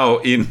he's now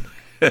in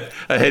a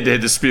head-to-head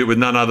dispute with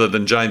none other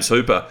than James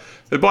Hooper,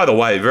 who, by the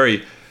way,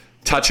 very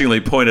touchingly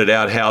pointed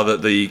out how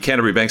that the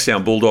Canterbury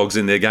Bankstown Bulldogs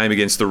in their game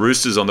against the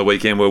Roosters on the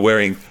weekend were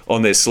wearing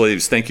on their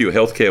sleeves, "Thank you,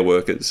 healthcare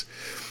workers."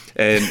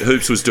 And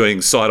Hoops was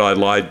doing side-eye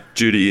lie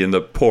duty in the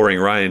pouring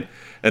rain.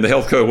 And the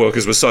healthcare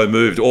workers were so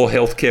moved. All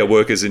healthcare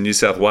workers in New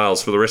South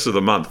Wales for the rest of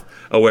the month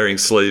are wearing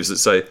sleeves that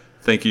say,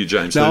 "Thank you,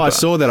 James Hooper." No, I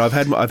saw that. I've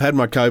had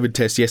my COVID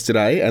test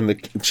yesterday, and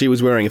she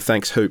was wearing a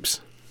 "Thanks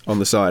Hoops" on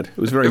the side. It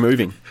was very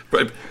moving.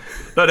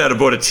 No doubt it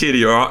brought a tear to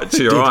your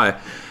eye.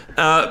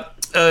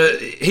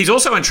 He's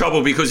also in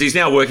trouble because he's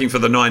now working for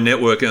the Nine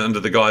Network under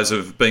the guise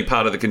of being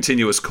part of the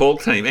continuous call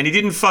team, and he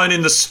didn't phone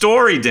in the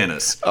story,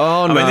 Dennis.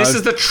 Oh, no. I mean, this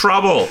is the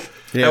trouble.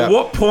 Yeah. At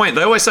what point,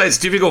 they always say it's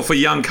difficult for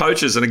young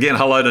coaches, and again,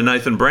 hello to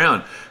Nathan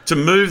Brown, to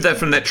move that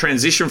from that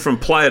transition from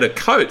player to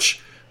coach,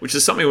 which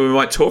is something we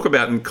might talk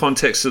about in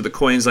context of the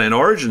Queensland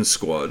Origin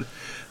squad.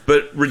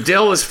 But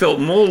Riddell has felt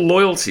more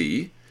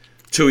loyalty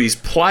to his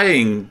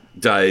playing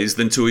days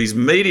than to his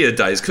media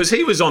days, because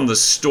he was on the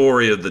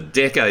story of the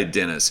decade,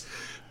 Dennis.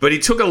 But he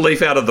took a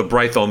leaf out of the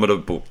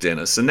Braithometer book,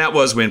 Dennis, and that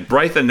was when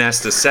Braith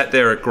Anasta sat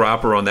there at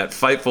Grappa on that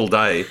fateful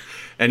day,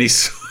 and he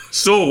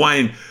saw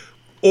Wayne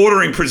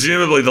ordering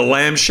presumably the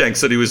lamb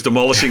shanks that he was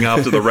demolishing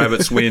after the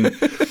Rabbits win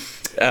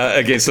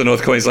against the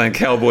North Queensland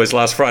Cowboys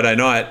last Friday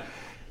night.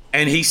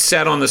 And he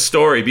sat on the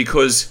story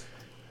because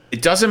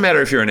it doesn't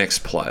matter if you're an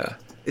ex-player.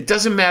 It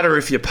doesn't matter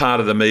if you're part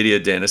of the media,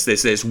 Dennis.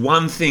 There's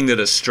one thing that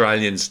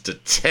Australians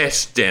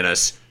detest,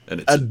 Dennis,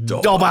 and it's a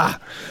dobber.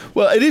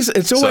 Well, it is.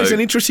 It's always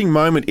an interesting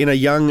moment in a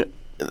young,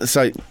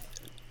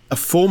 a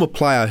former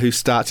player who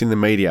starts in the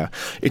media.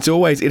 It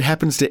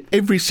happens to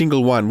every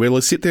single one where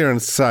they'll sit there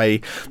and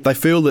say they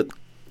feel that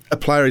a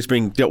player is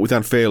being dealt with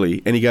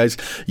unfairly, and he goes,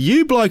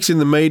 "You blokes in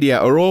the media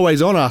are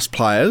always on us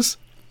players,"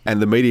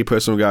 and the media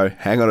person will go,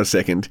 "Hang on a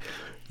second.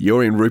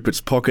 You're in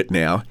Rupert's pocket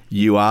now.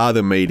 You are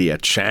the media,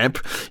 champ.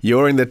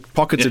 You're in the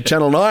pockets of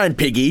Channel 9,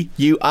 piggy.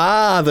 You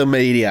are the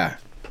media."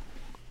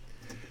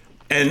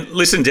 And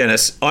listen,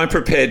 Dennis, I'm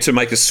prepared to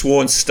make a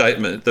sworn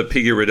statement that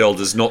Piggy Riddell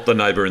is not the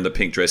neighbour in the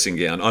pink dressing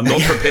gown. I'm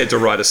not prepared to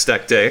write a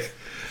stacked deck,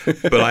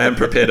 but I am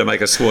prepared to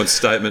make a sworn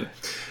statement.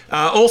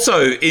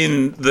 Also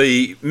in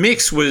the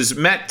mix was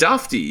Matt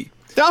Duffy.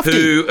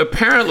 Who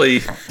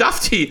apparently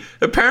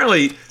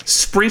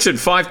sprinted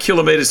 5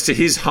 kilometres to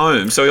his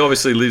home. So he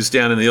obviously lives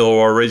down in the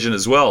Illawarra region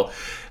as well.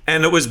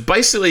 And it was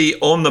basically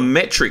on the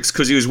metrics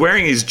because he was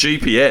wearing his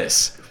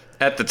GPS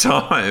at the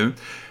time.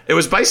 It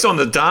was based on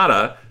the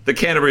data that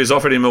Canterbury has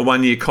offered him a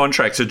 1-year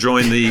contract to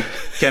join the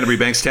Canterbury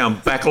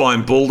Bankstown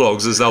Backline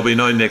Bulldogs, as they'll be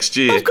known next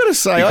year. I've got to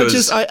say,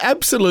 I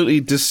absolutely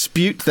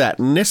dispute that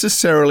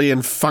necessarily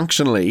and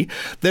functionally.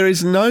 There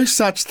is no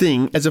such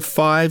thing as a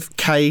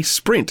 5K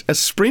sprint. A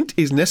sprint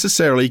is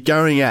necessarily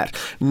going at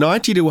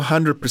 90 to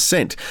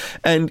 100%,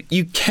 and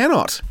you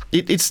cannot.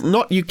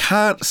 You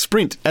can't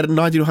sprint at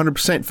 90 to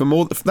 100% for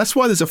more. That's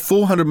why there's a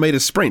 400-metre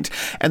sprint,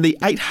 and the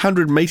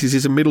 800 metres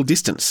is a middle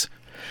distance.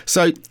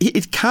 So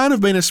it can't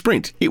have been a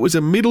sprint. It was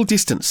a middle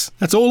distance.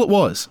 That's all it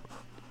was.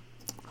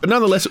 But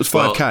nonetheless, it was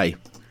 5K.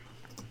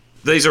 Well,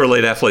 these are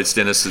elite athletes,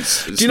 Dennis.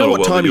 It's Do you know not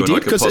what time he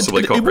did? Because it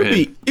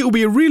would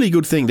be a really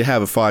good thing to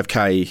have a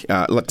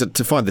 5K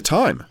to find the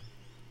time.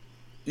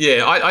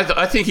 Yeah,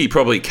 I think he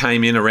probably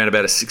came in around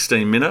about a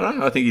 16-minute.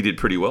 I think he did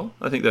pretty well.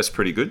 I think that's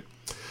pretty good.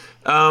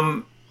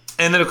 And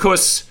then, of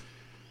course,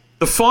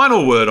 the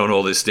final word on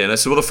all this,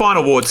 Dennis, well, the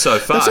final word so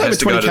far has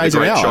to go to the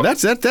great Choc.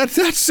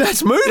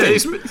 That's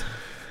moving. Yeah,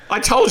 I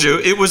told you,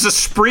 it was a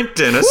sprint,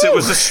 Dennis. Woo! It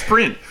was a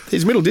sprint.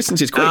 His middle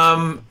distance is quick.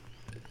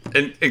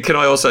 And can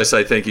I also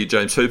say thank you,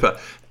 James Hooper.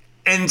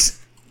 And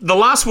the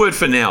last word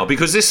for now,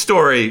 because this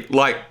story,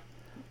 like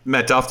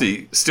Matt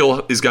Duffy,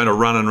 still is going to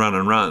run and run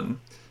and run,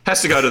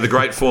 has to go to the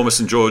great former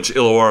St George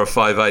Illawarra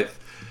 5'8",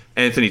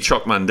 Anthony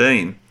Choc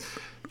Mundine.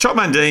 Choc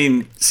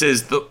Mundine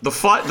says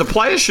the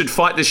players should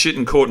fight this shit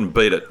in court and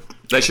beat it.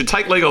 They should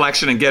take legal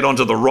action and get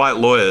onto the right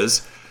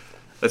lawyers.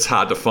 That's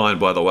hard to find,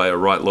 by the way, a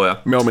right lawyer.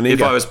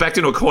 If I was backed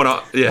into a corner,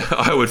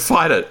 I would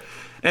fight it.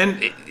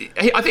 And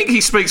I think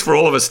he speaks for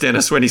all of us,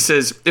 Dennis, when he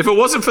says, if it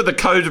wasn't for the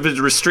COVID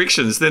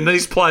restrictions, then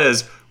these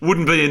players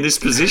wouldn't be in this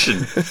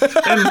position.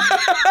 And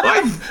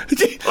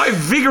I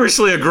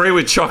vigorously agree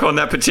with Choc on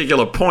that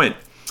particular point.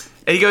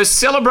 And he goes,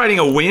 celebrating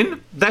a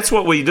win, that's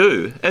what we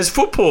do. As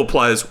football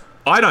players,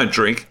 I don't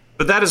drink,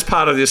 but that is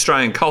part of the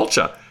Australian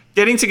culture.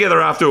 Getting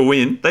together after a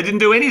win, they didn't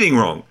do anything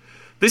wrong.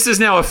 This is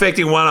now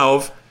affecting one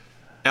of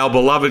our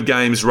beloved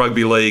games,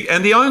 rugby league.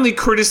 And the only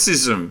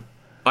criticism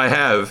I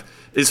have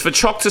is for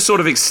Choc to sort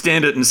of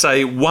extend it and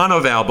say one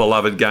of our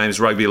beloved games,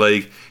 rugby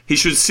league. He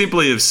should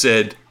simply have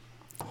said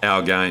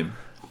our game.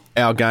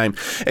 Our game.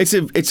 It's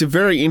a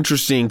very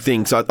interesting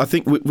thing. So I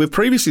think we've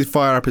previously,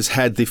 Fire Up has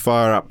had the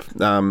Fire Up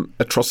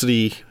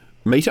atrocity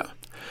meter.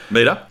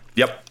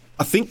 Yep.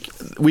 I think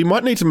we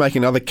might need to make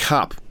another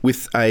cup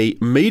with a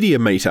media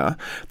meter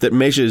that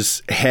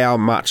measures how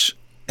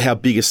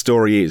big a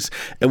story is.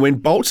 And when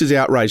Bolts is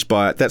outraged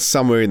by it, that's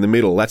somewhere in the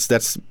middle.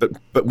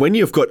 But when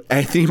you've got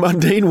Anthony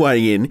Mundine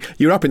weighing in,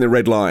 you're up in the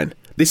red line.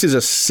 This is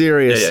a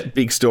serious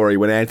big story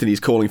when Anthony's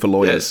calling for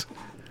lawyers. Yes.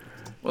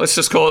 Well, let's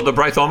just call it the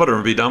Braithometer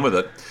and be done with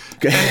it.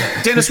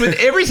 And Dennis, with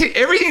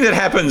everything that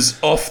happens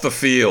off the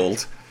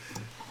field,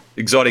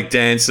 exotic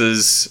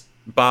dances,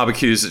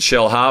 barbecues at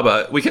Shell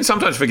Harbour, we can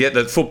sometimes forget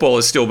that football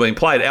is still being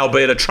played,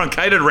 albeit a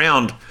truncated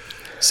round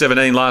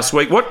 17 last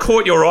week. What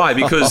caught your eye?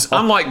 Because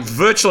unlike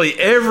virtually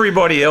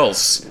everybody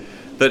else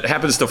that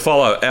happens to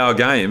follow our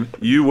game,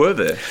 you were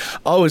there.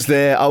 I was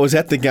there. I was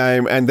at the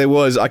game, and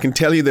I can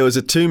tell you, there was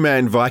a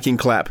two-man Viking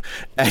clap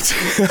at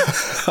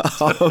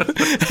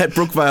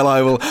Brookvale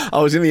Oval.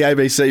 I was in the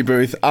ABC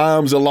booth,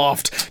 arms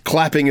aloft,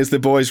 clapping as the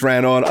boys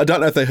ran on. I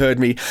don't know if they heard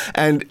me,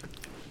 and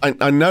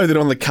I know that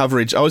on the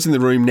coverage, I was in the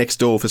room next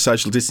door for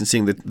social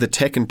distancing. The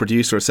tech and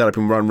producer are set up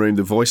in one room,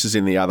 the voices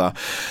in the other,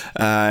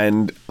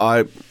 and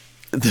there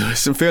were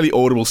some fairly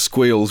audible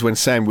squeals when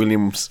Sam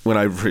Williams went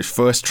over for his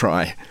first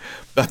try.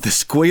 But the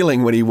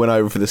squealing when he went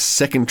over for the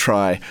second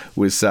try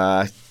was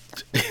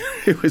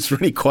it was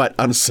really quite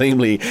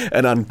unseemly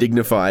and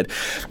undignified.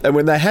 And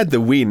when they had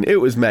the win, it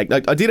was I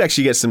did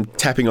actually get some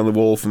tapping on the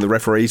wall from the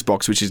referee's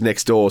box, which is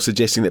next door,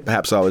 suggesting that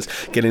perhaps I was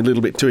getting a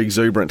little bit too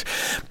exuberant.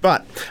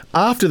 But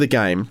after the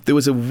game, there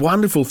was a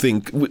wonderful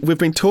thing. We've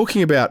been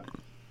talking about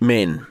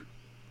men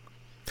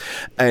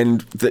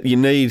and that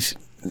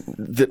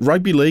that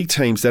rugby league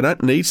teams, they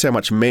don't need so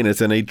much men as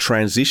they need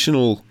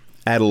transitional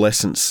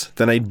adolescence.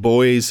 They need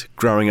boys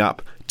growing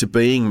up to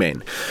being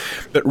men.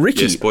 But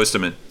Ricky, yes, boys to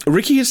men.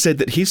 Ricky has said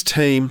that his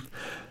team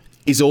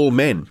is all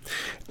men,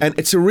 and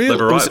it's a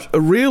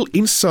real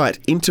insight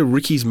into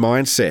Ricky's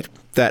mindset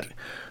that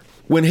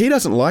when he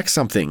doesn't like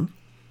something,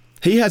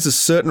 he has a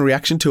certain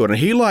reaction to it, and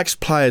he likes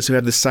players who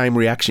have the same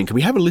reaction. Can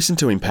we have a listen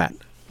to him, Pat?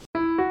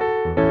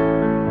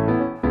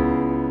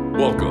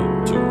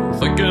 Welcome to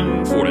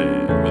Thinking Footy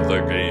with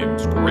the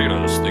game's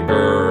greatest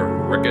thinker,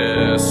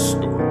 Ricky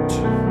Stewart.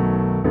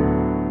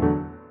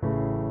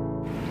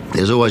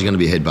 There's always going to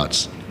be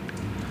headbutts,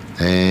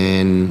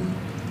 and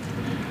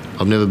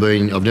I've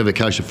never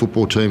coached a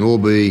football team or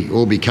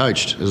be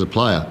coached as a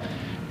player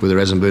where there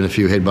hasn't been a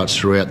few headbutts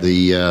throughout the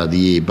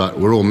year. But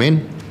we're all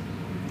men,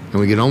 and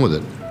we get on with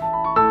it.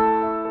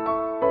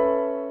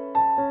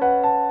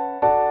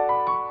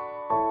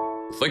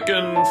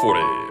 Thinking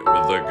Footy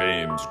with the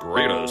game's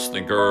greatest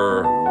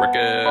thinker,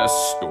 Ricky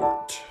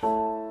Stewart.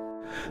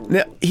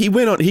 Now, he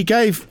went on, he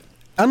gave,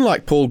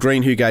 unlike Paul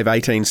Green, who gave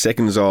 18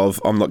 seconds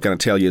of, I'm not going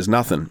to tell you is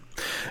nothing,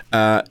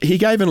 he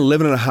gave an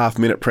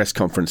 11.5-minute press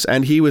conference,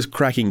 and he was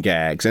cracking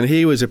gags, and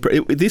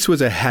this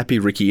was a happy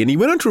Ricky, and he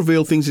went on to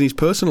reveal things in his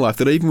personal life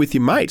that even with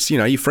your mates,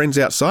 your friends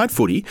outside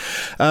footy,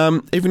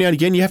 every now and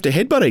again you have to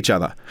headbutt each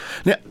other.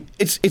 Now,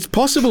 it's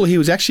possible he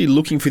was actually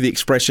looking for the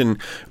expression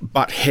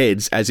butt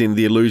heads, as in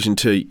the allusion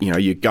to,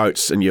 your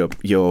goats and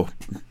your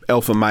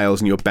alpha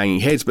males and your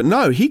banging heads. But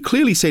no, he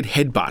clearly said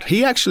headbutt.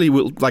 He actually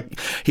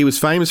he was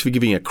famous for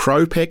giving a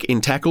crow peck in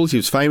tackles. He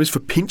was famous for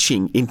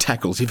pinching in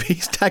tackles. If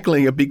he's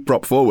tackling a big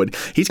prop forward,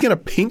 he's going to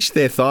pinch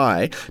their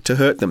thigh to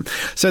hurt them.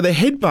 So the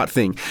headbutt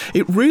thing,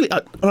 it really,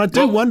 and I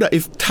do wonder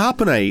if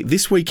Tarpanay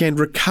this weekend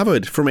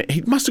recovered from it.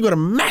 He must have got a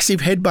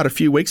massive headbutt a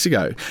few weeks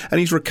ago,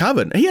 and he's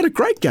recovered. He had a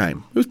great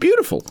game. It was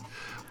beautiful.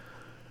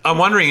 I'm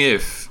wondering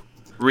if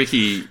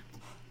Ricky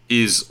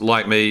is,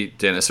 like me,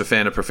 Dennis, a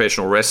fan of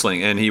professional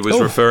wrestling, and he was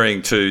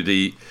referring to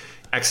the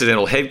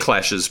accidental head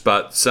clashes,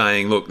 but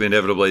saying, look,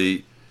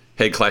 inevitably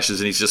head clashes,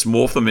 and he's just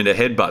morphed them into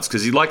headbutts,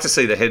 because he'd like to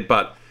see the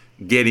headbutt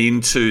get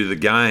into the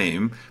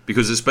game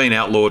because it's been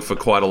outlawed for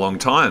quite a long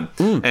time.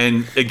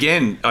 And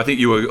again, I think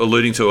you were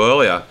alluding to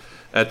earlier,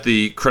 at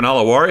the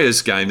Cronulla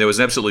Warriors game, there was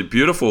an absolutely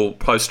beautiful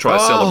post-try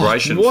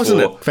celebration. Wasn't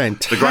it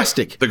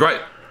fantastic?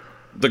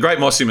 The great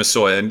Mossy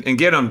Massoy, and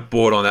get on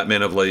board on that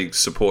Men of League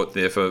support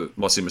there for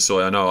Mossy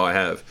Massoy. I know I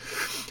have.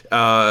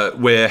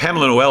 Where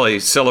Hamlin Ueli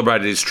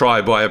celebrated his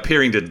try by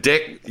appearing to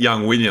deck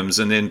young Williams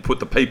and then put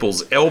the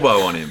people's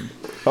elbow on him.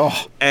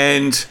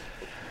 And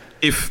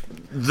if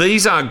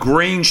these are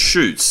green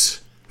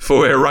shoots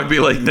for where rugby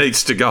league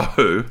needs to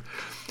go,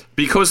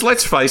 because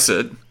let's face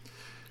it,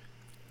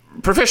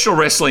 professional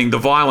wrestling, the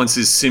violence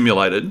is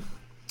simulated.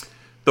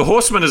 The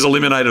Horseman has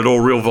eliminated all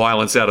real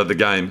violence out of the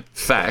game.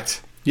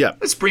 Fact. Yeah.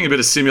 Let's bring a bit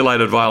of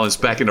simulated violence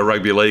back into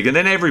rugby league, and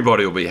then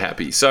everybody will be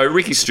happy. So,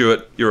 Ricky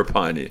Stewart, you're a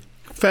pioneer.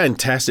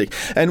 Fantastic.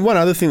 And one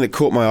other thing that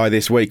caught my eye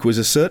this week was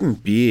a certain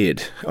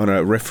beard on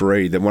a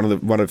referee, that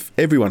one of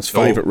everyone's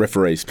favourite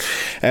referees.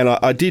 And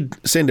I did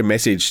send a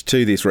message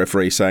to this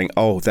referee saying,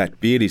 that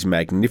beard is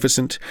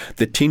magnificent.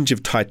 The tinge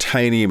of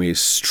titanium is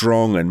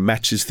strong and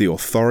matches the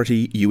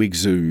authority you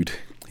exude,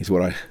 is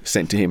what I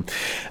sent to him.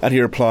 And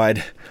he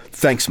replied,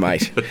 thanks,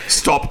 mate.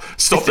 Stop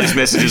these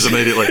messages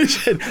immediately.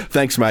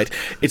 Thanks, mate.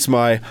 It's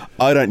my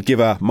I don't give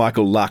a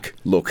Michael Luck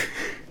look.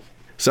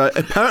 So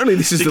apparently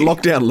this is the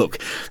lockdown look.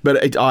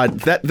 But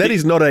that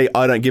is not a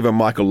I don't give a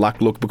Michael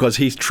Luck look, because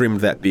he's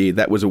trimmed that beard.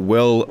 That was a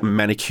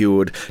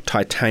well-manicured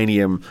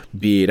titanium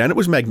beard. And it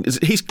was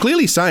he's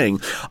clearly saying,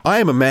 I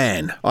am a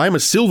man. I am a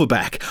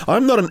silverback.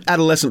 I'm not an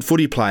adolescent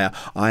footy player.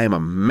 I am a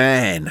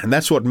man. And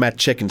that's what Matt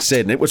Checken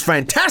said. And it was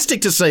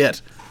fantastic to see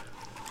it.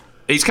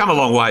 He's come a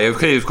long way.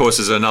 He, of course,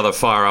 is another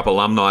Fire Up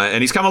alumni,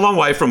 and he's come a long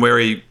way from where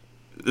he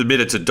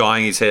admitted to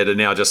dyeing his head and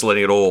now just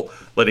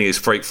letting his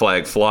freak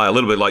flag fly. A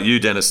little bit like you,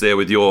 Dennis, there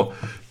with your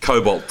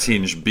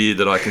cobalt-tinged beard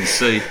that I can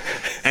see.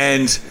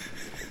 And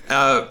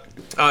I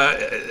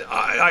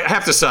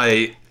have to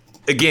say,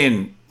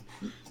 again,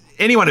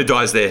 anyone who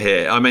dyes their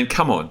hair, I mean,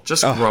 come on,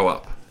 just grow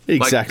up.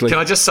 Exactly. Like, can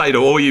I just say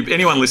to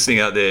anyone listening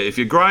out there, if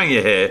you're growing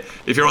your hair,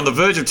 if you're on the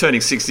verge of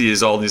turning 60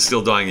 years old and you're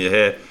still dyeing your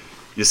hair,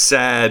 you're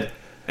sad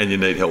and you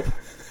need help.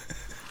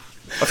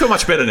 I feel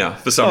much better now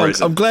for some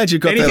reason. I'm glad you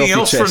got that off your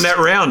chest. Anything else from that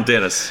round,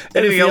 Dennis?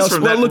 Anything else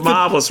from that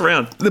marvellous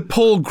round? The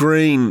Paul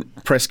Green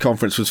press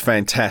conference was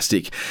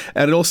fantastic.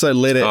 And it also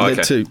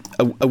led to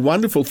a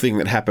wonderful thing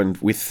that happened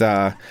with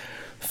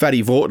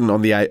Fatty Vaughton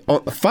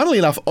funnily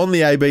enough, on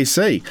the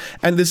ABC.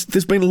 And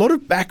there's been a lot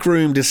of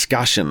backroom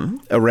discussion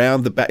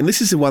around the back. And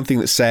this is the one thing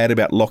that's sad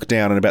about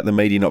lockdown and about the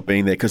media not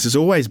being there, because there's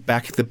always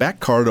the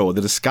back corridor,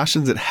 the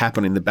discussions that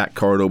happen in the back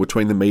corridor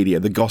between the media,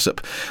 the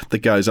gossip that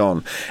goes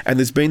on. And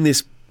there's been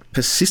this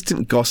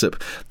persistent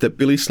gossip that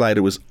Billy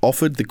Slater was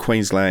offered the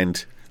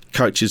Queensland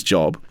coach's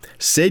job,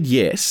 said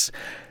yes,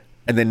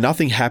 and then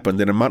nothing happened.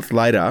 Then a month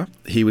later,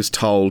 he was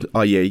told,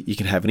 oh yeah, you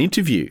can have an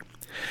interview.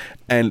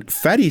 And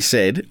Fatty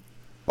said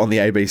on the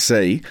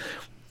ABC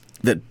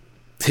that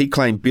he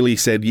claimed Billy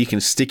said, you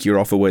can stick your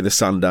offer where the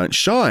sun don't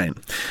shine.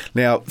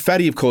 Now,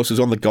 Fatty, of course, was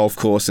on the golf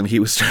course and he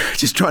was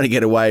just trying to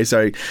get away,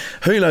 so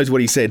who knows what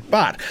he said.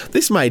 But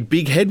this made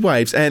big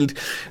headwaves, and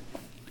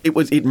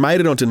it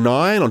made it onto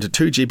 9, onto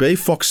 2GB.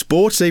 Fox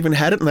Sports even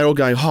had it, and they're all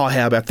going, oh,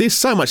 how about this?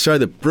 So much so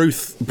that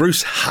Bruce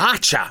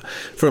Harcher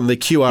from the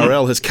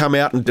QRL has come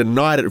out and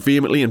denied it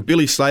vehemently, and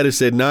Billy Slater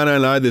said,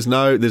 no, there's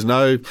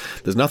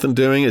nothing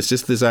doing. It's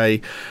just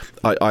I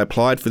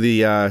applied for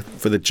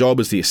the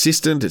job as the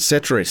assistant,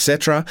 etc.,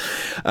 etc.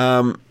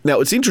 Now,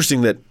 it's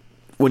interesting that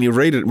when you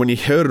heard it on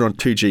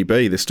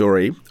 2GB, the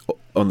story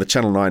on the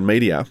Channel 9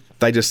 media,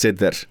 they just said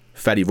that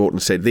Fatty Vaughton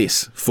said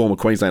this. Former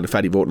Queenslander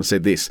Fatty Vaughton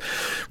said this.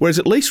 Whereas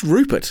at least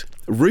Rupert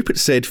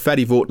said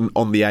Fatty Vaughton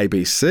on the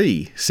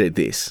ABC said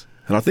this.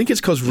 And I think it's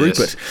because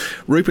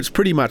Rupert's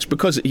pretty much,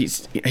 because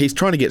he's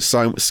trying to get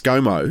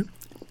ScoMo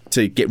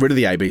to get rid of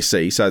the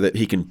ABC so that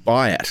he can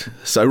buy it.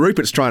 So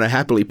Rupert's trying to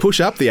happily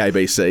push up the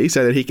ABC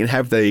so that he can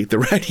have the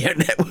radio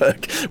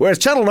network. Whereas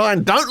Channel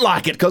 9 don't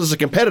like it because it's a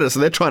competitor, so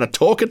they're trying to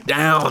talk it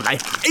down. They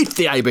hate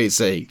the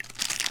ABC.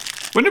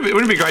 Wouldn't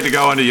it be great to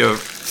go onto your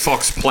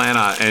Fox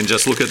planner and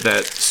just look at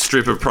that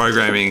strip of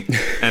programming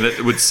and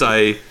it would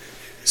say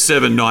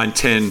 7, 9,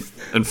 10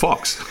 and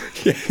Fox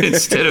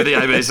instead of the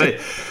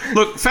ABC?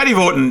 Look, Fatty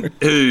Vaughton,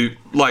 who,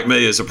 like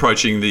me, is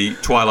approaching the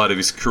twilight of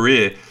his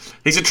career,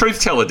 he's a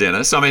truth teller,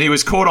 Dennis. I mean, he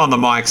was caught on the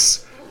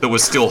mics that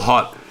was still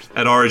hot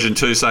at Origin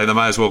 2 saying they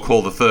may as well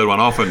call the third one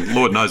off, and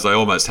Lord knows they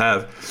almost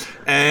have.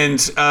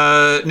 And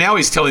now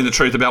he's telling the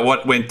truth about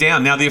what went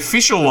down. Now, the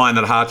official line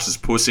that Harch is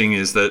pushing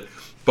is that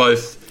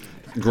both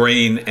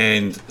Green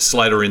and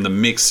Slater are in the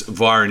mix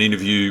via an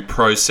interview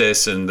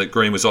process, and that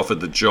Green was offered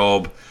the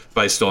job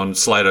based on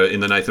Slater in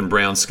the Nathan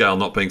Brown scale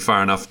not being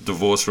far enough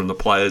divorced from the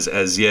players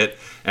as yet,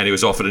 and he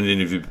was offered an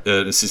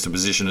assistant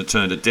position and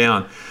turned it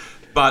down.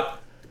 But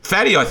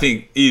Fatty, I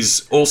think,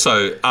 is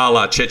also a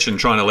la Chechen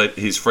trying to let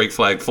his freak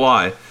flag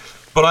fly.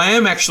 But I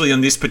am actually,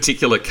 in this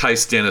particular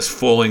case, Dennis,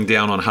 falling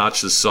down on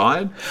Harch's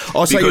side.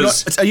 Oh, so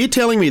are you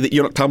telling me that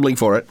you're not tumbling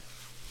for it?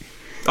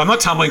 I'm not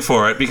tumbling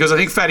for it because I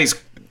think Fatty's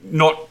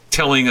not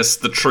telling us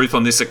the truth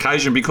on this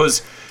occasion,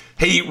 because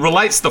he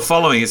relates the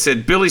following. It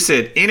said, Billy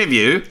said,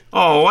 interview?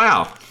 Oh,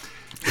 wow.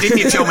 Didn't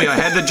you tell me I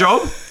had the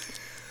job?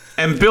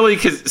 And Billy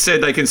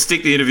said they can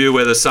stick the interview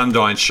where the sun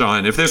don't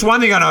shine. If there's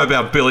one thing I know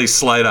about Billy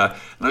Slater,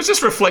 I was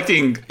just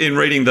reflecting in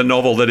reading the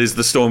novel that is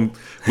The Storm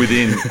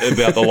Within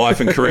about the life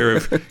and career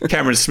of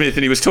Cameron Smith,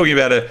 and he was talking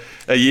about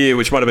a year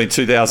which might have been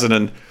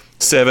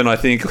 2007, I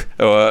think.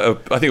 I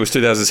think it was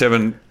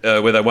 2007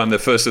 where they won the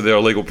first of their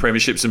illegal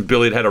premierships, and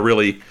Billy had a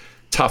really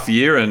tough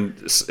year, and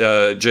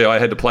I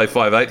had to play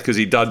 5'8" because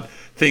he did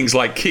things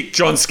like kick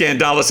John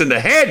Skandalis in the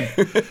head,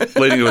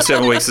 leading to a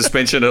 7-week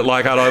suspension at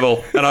Leichhardt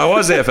Oval, and I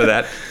was there for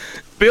that.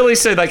 Billy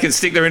said they can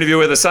stick their interview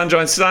where the sun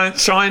don't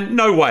shine.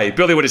 No way.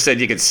 Billy would have said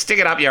you can stick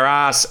it up your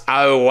ass.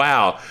 Oh,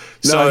 wow.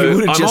 No, he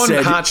would have just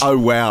said, oh,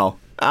 wow.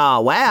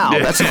 Oh, wow. Yeah.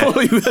 That's all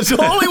he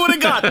would have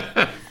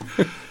got.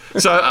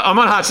 So I'm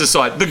on Harcher's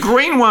side. The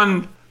Green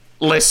one,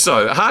 less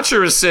so.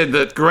 Harcher has said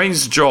that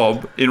Green's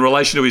job in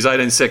relation to his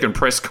 18-second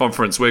press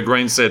conference where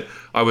Green said,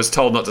 I was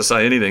told not to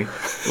say anything.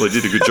 Well,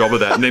 he did a good job of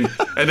that.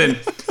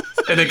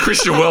 And then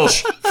Christian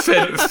Welsh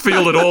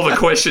fielded all the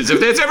questions. If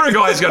there's ever a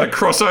guy who's going to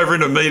cross over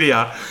into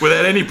media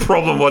without any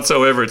problem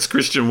whatsoever, it's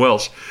Christian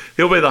Welsh.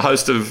 He'll be the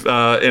host of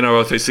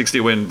NRL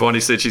 360 when Bonnie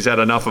said she's had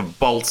enough of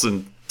bolts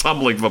and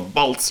tumbling for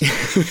bolts.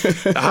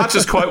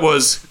 Harcher's quote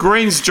was,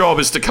 Green's job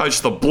is to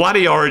coach the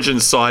bloody Origin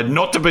side,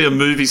 not to be a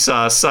movie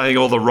star saying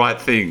all the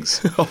right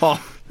things.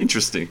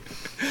 Interesting.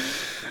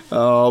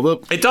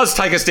 It does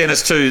take us,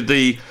 Dennis,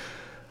 to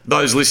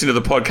those listening to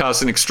the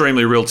podcast in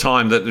extremely real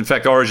time that, in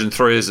fact, Origin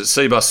 3 is at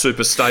Seabus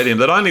Super Stadium.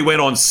 That only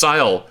went on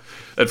sale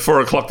at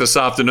 4 o'clock this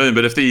afternoon.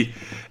 But if the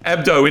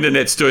Abdo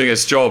Internet's doing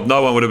its job,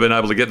 no one would have been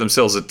able to get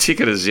themselves a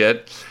ticket as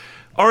yet.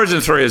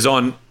 Origin 3 is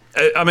on.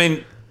 I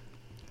mean,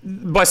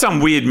 by some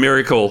weird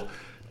miracle,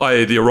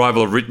 i.e. the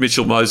arrival of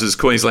Mitchell Moses,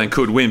 Queensland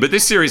could win. But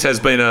this series has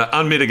been an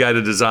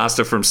unmitigated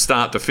disaster from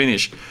start to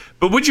finish.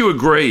 But would you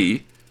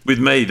agree with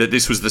me that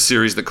this was the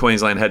series that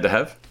Queensland had to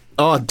have?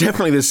 Oh,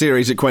 definitely the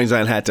series that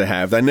Queensland had to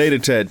have. They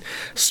needed to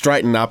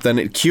straighten up. Then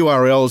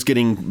QRL's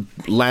getting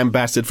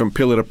lambasted from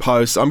pillar to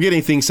post. I'm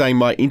getting things saying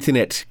my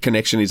internet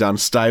connection is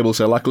unstable,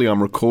 so luckily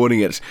I'm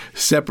recording it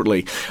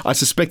separately. I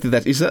suspected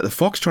that. Is that the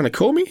Fox trying to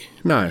call me?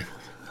 No.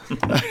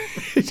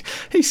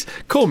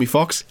 Call me,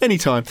 Fox,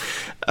 anytime.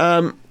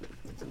 But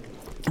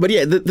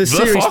yeah, the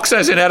series... The Fox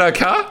as in Addo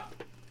Carr?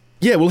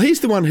 Yeah, well,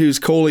 he's the one who was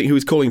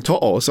calling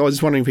To'o, so I was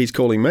just wondering if he's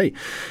calling me.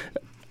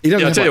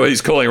 I'll tell you what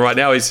he's calling right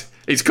now.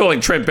 He's calling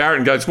Trent Barrett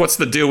and goes, "What's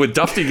the deal with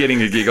Dufty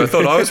getting a gig? I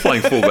thought I was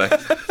playing fullback."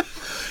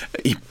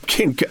 They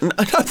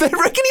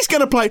reckon he's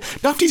going to play.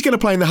 Dufty's going to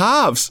play in the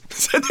halves.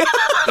 So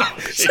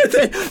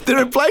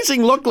they're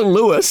replacing Lachlan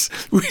Lewis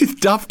with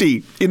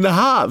Dufty in the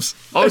halves.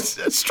 A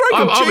stroke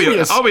of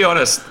genius. I'll be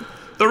honest.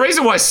 The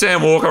reason why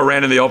Sam Walker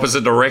ran in the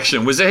opposite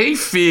direction was that he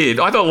feared.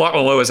 I thought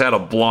Lachlan Lewis had a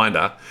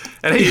blinder,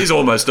 and he is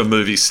almost a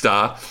movie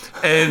star.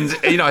 And,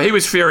 he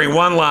was fearing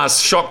one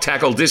last shock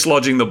tackle,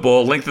 dislodging the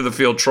ball, length of the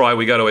field try,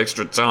 we go to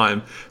extra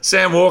time.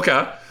 Sam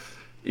Walker,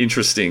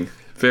 interesting,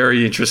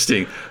 very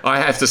interesting. I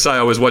have to say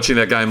I was watching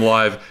that game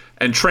live,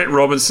 and Trent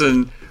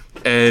Robinson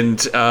and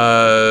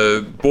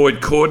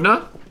Boyd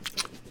Cordner,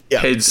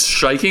 heads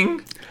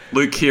shaking.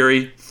 Luke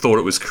Keary thought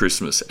it was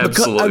Christmas.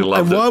 Absolutely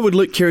loved it. And why would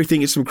Luke Keary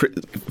think it's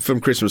from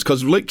Christmas?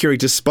 Because Luke Keary,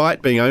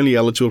 despite being only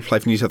eligible to play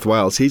for New South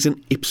Wales, he's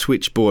an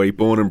Ipswich boy,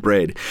 born and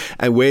bred.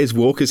 And where's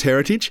Walker's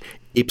heritage?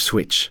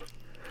 Ipswich.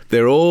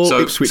 They're all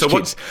Ipswich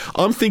kids.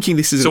 I'm thinking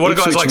this is so what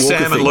do guys like Walker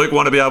Sam and Luke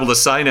want to be able to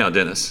say now,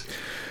 Dennis?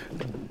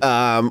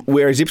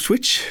 Where is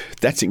Ipswich?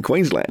 That's in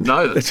Queensland.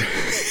 No. That's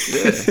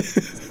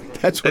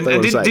what they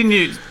want to say.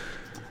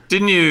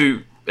 Didn't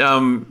you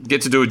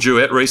get to do a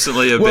duet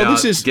recently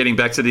about getting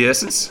back to the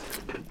essence?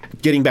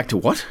 Getting back to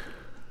what?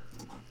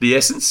 The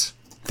essence?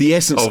 The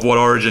essence of what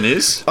Origin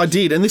is? I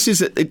did, and this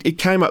is it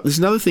came up. There's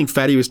another thing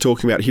Fatty was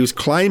talking about. He was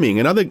claiming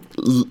another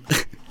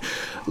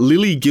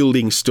lily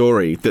gilding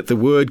story that the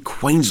word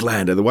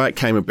Queenslander, the way it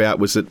came about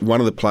was that one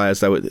of the players,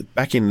 they were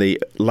back in the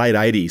late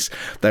 80s,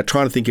 they were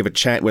trying to think of a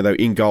chant where they were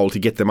in goal to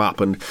get them up,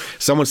 and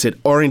someone said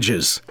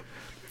oranges.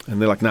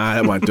 And they're like, no,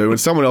 that won't do. And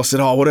someone else said,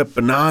 oh, what about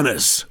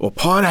bananas or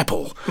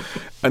pineapple?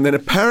 And then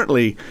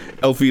apparently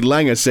Alfie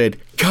Langer said,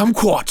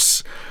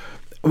 kumquats,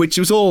 which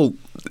was all,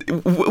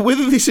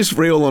 whether this is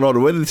real or not, or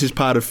whether this is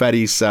part of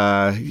Fatty's,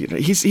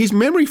 his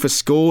memory for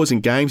scores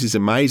and games is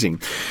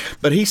amazing.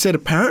 But he said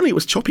apparently it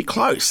was Choppy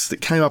Close that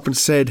came up and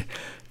said,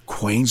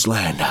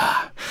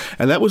 Queenslander.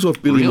 And that was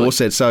what Billy Moore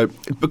said. So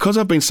because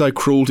I've been so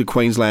cruel to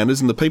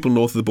Queenslanders and the people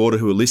north of the border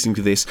who are listening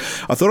to this,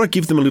 I thought I'd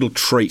give them a little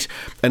treat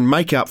and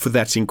make up for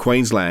that's in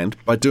Queensland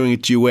by doing a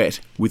duet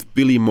with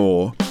Billy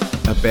Moore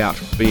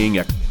about being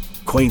a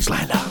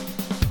Queenslander.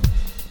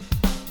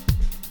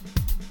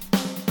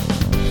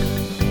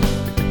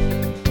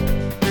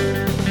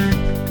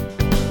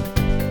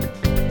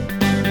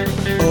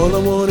 All I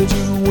wanna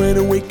do when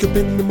I wake up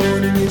in the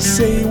morning is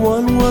say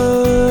one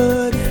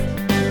word.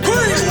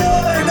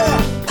 Queenslander!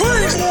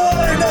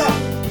 Queenslander!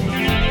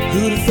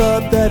 Who'd have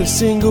thought that a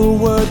single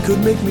word could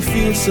make me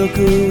feel so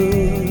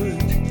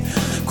good?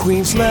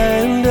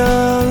 Queenslander!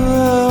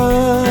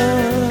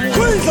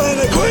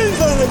 Queenslander!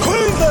 Queenslander!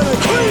 Queenslander!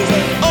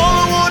 Queenslander! All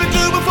I wanna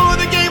do before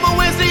the game on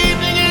Wednesday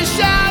evening is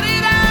shout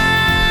it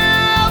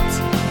out!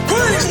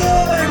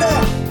 Queenslander!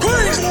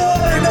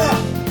 Queenslander!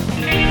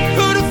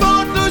 Who'd have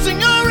thought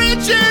losing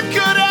Origin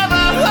could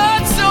ever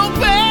hurt so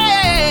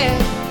bad?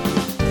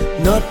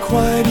 Not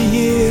quite a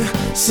year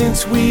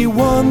since we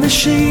won the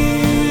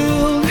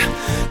Shield.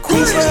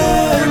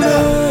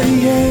 Queenslander,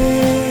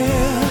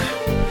 yeah.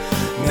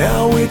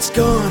 Now it's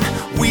gone,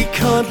 we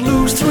can't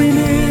lose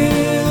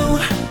 3-0.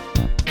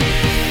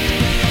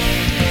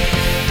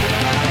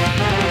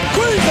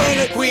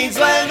 Queenslander,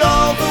 Queensland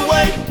all the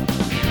way.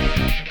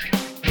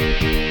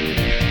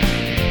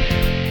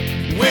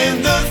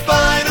 Win the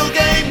final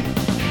game.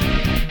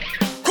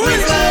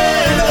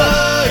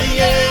 Queenslander,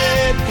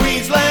 yeah.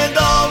 Queensland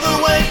all the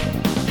way.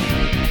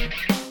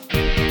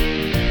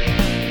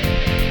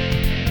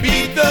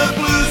 Beat the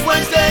Blues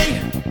Wednesday.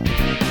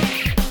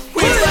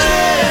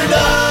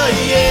 Queenslander,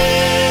 yeah.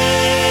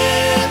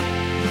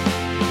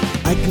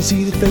 I can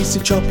see the face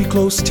of Choppy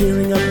Close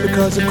tearing up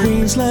because of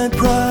Queensland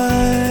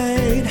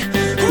pride.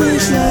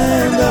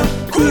 Queenslander,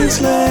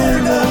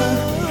 Queenslander.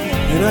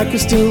 And I can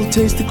still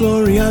taste the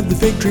glory of the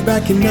victory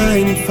back in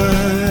 95.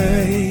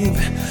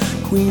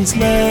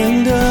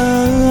 Queenslander.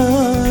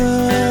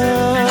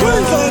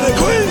 Queenslander,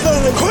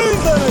 Queenslander,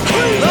 Queenslander,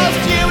 Queenslander.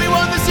 Last year we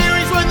won the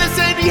series when they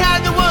said we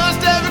had the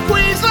worst ever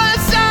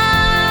Queensland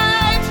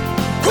side.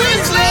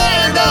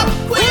 Queenslander,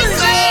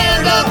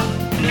 Queenslander.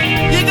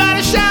 You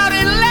gotta shout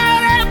it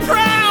loud and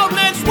proud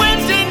next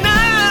Wednesday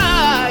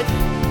night.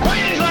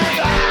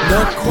 Queenslander.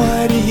 Not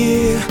quite a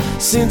year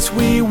since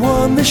we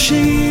won the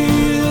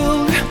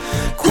Shield.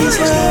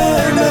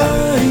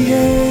 Queenslander,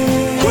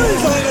 yeah.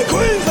 Queenslander,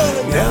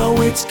 Queenslander. Now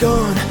it's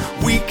gone,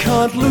 we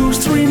can't lose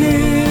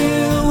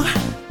 3-0.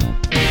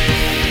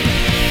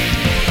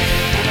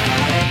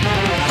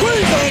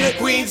 Queenslander,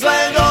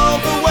 Queensland all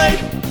the way.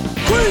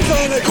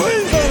 Queenslander,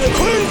 Queenslander,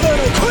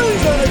 Queenslander,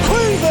 Queenslander,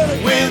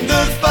 Queenslander. Win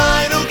the fight.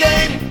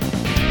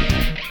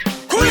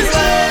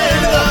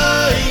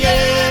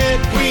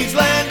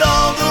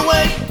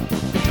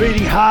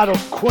 heart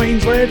of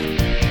Queensland.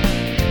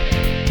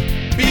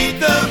 Beat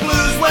the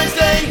Blues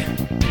Wednesday.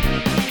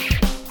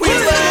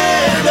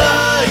 Queenslander,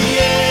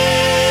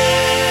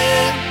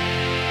 yeah.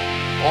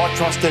 I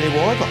trust Eddie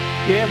Wyver.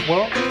 Yeah,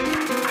 well.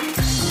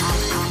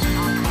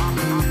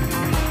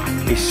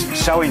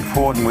 It's so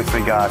important with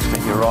regards to,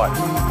 you're right,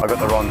 I got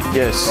the wrong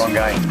game.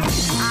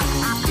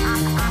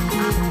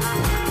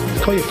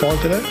 Can I get fined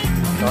for that?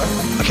 No.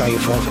 I can't get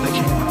fined for that,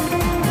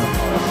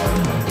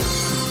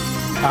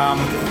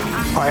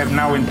 I have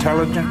no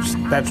intelligence,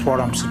 that's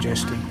what I'm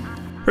suggesting.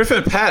 Griff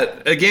and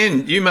Pat,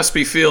 again, you must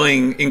be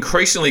feeling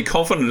increasingly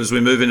confident as we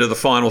move into the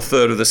final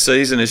third of the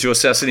season as your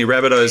South Sydney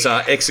Rabbitohs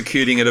are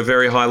executing at a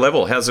very high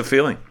level. How's it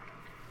feeling?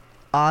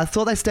 I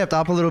thought they stepped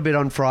up a little bit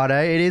on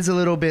Friday. It is a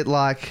little bit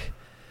like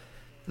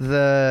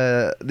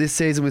this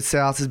season with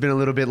South has been a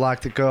little bit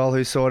like the girl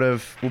who sort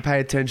of will pay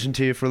attention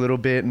to you for a little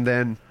bit and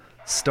then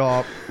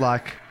stop.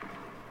 Like,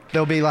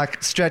 there'll be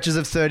like stretches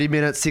of 30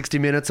 minutes, 60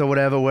 minutes or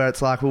whatever where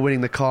it's like we're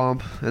winning the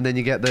comp and then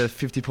you get the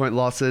 50-point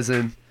losses,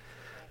 and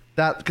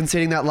that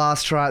conceding that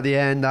last try at the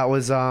end, that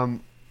was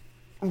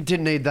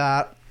didn't need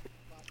that,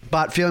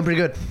 but feeling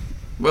pretty good.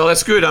 Well,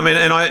 that's good. I mean,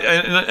 and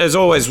as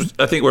always,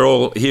 I think we're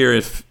all here.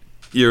 If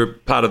you're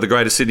part of the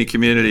Greater Sydney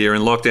community or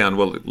in lockdown,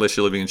 well, unless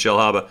you're living in Shell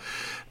Harbour,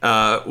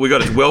 we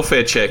got a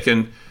welfare check,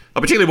 and I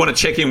particularly want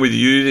to check in with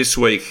you this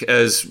week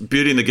as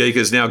Beauty and the Geek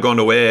has now gone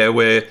to air,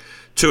 where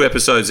 2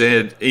 episodes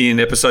in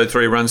episode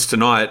 3 runs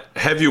tonight.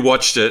 Have you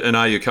watched it, and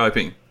are you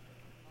coping?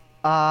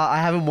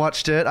 I haven't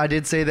watched it. I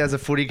did see there's a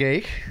footy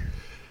geek.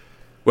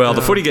 Well,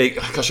 the footy geek,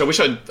 gosh, I wish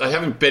I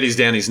haven't bedded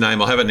down his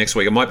name. I'll have it next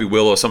week. It might be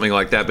Will or something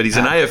like that. But he's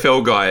an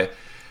AFL guy,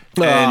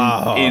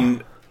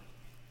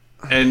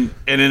 and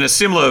in a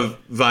similar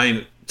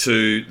vein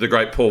to the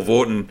great Paul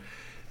Vaughton.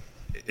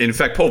 In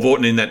fact, Paul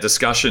Vaughton, in that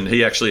discussion,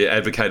 he actually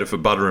advocated for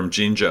butter and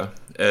ginger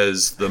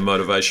as the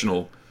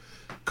motivational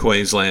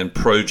Queensland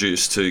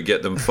produce to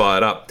get them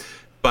fired up.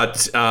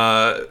 But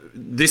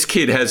this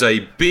kid has a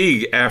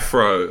big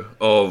afro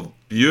of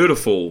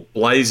beautiful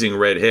blazing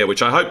red hair,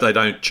 which I hope they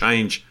don't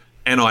change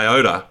an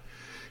iota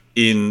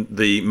in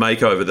the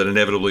makeover that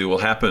inevitably will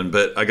happen.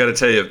 But I got to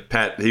tell you,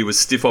 Pat, he was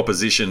stiff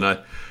opposition. I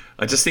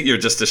just think you're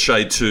just a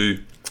shade too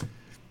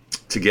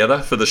together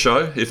for the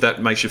show, if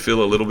that makes you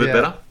feel a little bit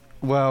better.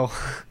 Well,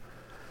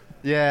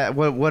 yeah.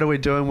 What are we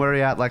doing? Where are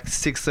we at? Like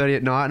 6:30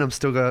 at night, and I'm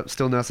still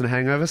nursing a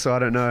hangover, so I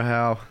don't know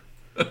how.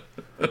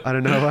 I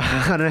don't know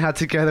how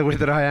together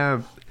with it I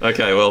am.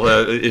 Okay, well,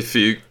 if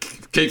you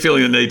keep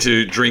feeling the need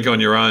to drink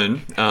on your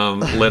own,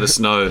 let us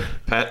know,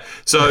 Pat.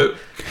 So,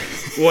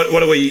 what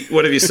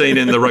have you seen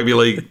in the rugby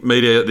league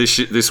media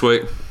this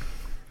week?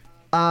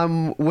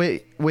 You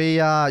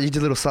did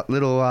a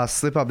little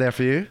slip up there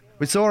for you.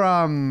 We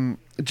saw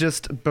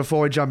just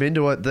before we jump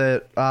into it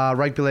that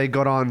rugby league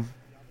got on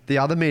the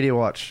other media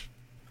watch.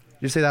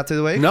 Did you see that through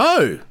the week?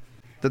 No.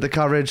 That the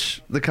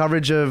coverage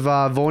of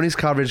Vaughany's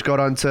coverage got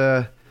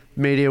onto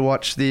media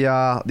watch, the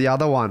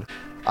other one.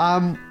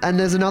 And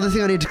there's another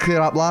thing I need to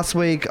clear up. Last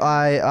week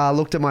I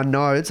looked at my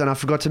notes and I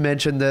forgot to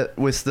mention that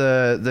with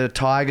the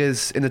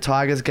Tigers in the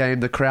Tigers game,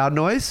 the crowd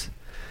noise.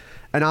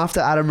 And after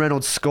Adam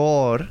Reynolds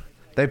scored,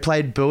 they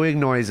played booing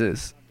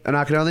noises. And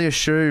I can only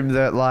assume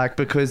that, like,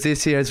 because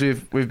this year as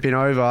we've been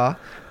over,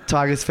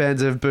 Tigers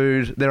fans have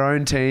booed their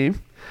own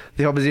team,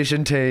 the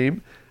opposition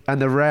team, and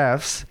the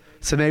refs.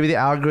 So maybe the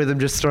algorithm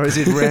just throws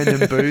in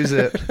random boos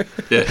it.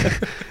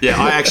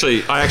 Yeah. I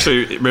actually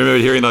remember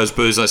hearing those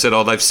boos, and I said,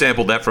 they've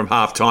sampled that from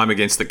half time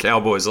against the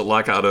Cowboys at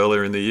Leichhardt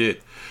earlier in the year.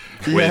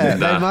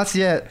 They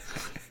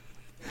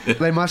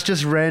must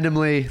just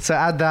randomly. So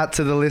add that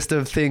to the list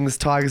of things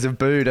Tigers have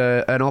booed,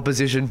 an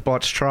opposition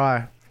botched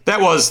try. That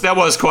was the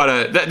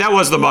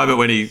moment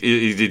when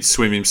he did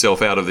swim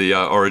himself out of the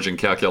origin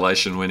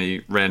calculation when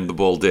he ran the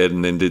ball dead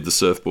and then did the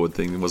surfboard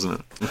thing, wasn't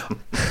it?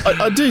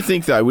 I do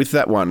think, though, with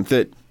that one,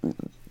 that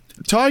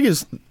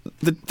Tigers,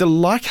 the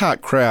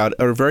Leichhardt crowd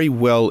are a very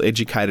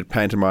well-educated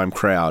pantomime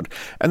crowd,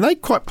 and they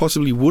quite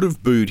possibly would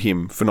have booed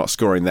him for not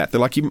scoring that.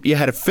 They're like, you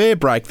had a fair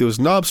break, there was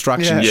no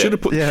obstruction, you should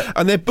have put... Yeah.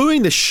 And they're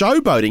booing the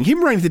showboating.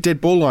 Him running the dead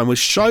ball line was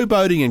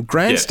showboating and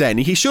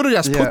grandstanding. Yeah. He should have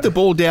just put the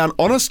ball down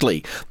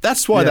honestly.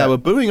 That's why they were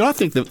booing, and I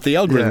think that the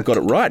algorithm got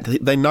it right.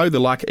 They know the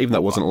Leichhardt, even though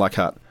it wasn't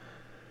Leichhardt.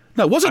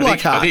 No, it wasn't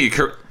Leichhardt.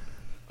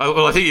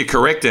 I think you're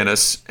correct,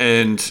 Dennis,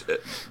 and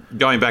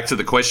going back to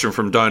the question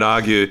from Don't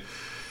Argue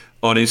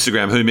on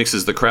Instagram, who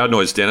mixes the crowd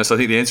noise, Dennis? I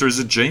think the answer is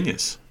a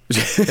genius.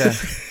 Yeah.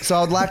 So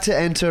I'd like to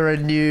enter a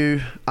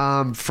new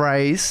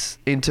phrase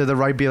into the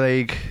rugby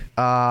league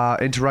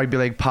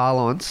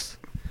parlance.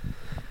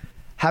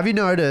 Have you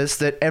noticed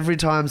that every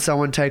time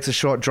someone takes a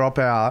short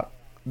dropout,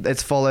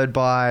 it's followed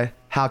by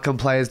how come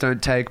players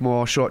don't take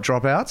more short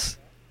dropouts?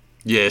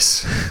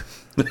 Yes.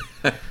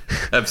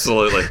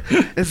 Absolutely.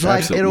 It's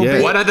like it'll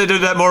be. Why don't they do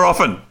that more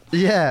often?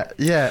 Yeah.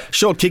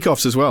 Short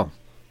kickoffs as well.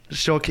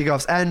 Short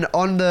kickoffs. And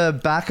on the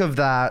back of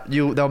that,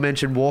 they'll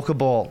mention Walker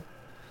ball.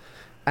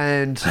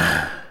 And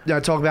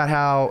talk about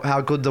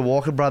how good the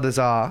Walker brothers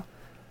are.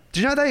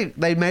 Do you know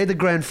they made the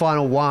grand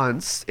final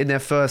once in their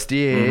first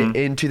year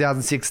in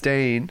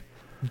 2016,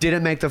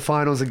 didn't make the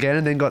finals again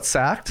and then got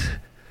sacked.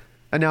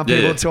 And now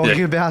people are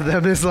talking about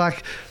them as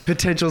like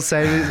potential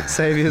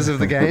saviors of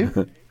the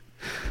game.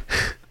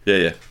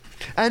 Yeah.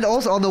 And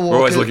also on the Walker, we're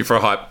always looking for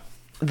a hype.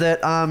 That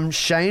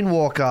Shane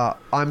Walker,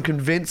 I'm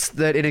convinced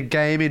that in a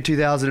game in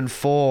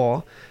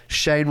 2004,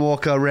 Shane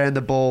Walker ran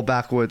the ball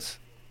backwards.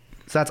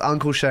 So that's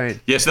Uncle Shane.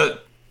 Yes,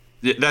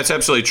 that's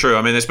absolutely true.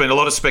 I mean, there's been a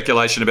lot of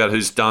speculation about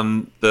who's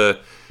done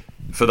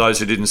for those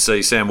who didn't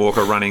see, Sam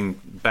Walker running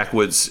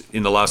backwards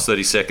in the last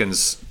 30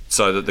 seconds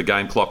so that the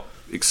game clock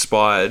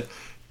expired.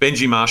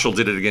 Benji Marshall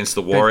did it against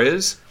the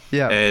Warriors.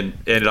 Yeah. And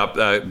ended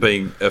up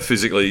being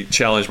physically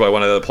challenged by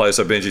one of the other players.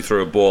 So Benji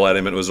threw a ball at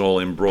him and it was an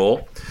all-in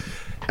brawl.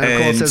 And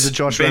of course, there's a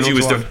Josh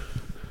Reynolds one.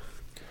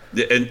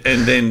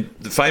 And then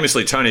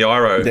famously Tony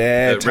Iro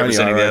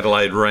representing the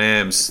Adelaide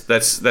Rams.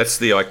 That's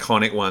the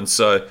iconic one.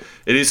 So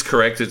it is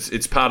correct.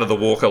 It's part of the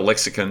Walker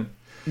lexicon.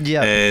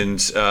 Yeah.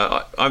 And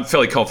I'm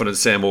fairly confident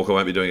Sam Walker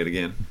won't be doing it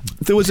again.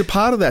 There was a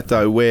part of that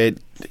though where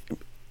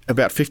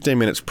about 15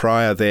 minutes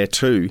prior there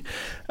too,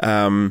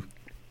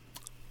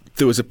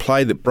 there was a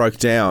play that broke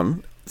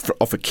down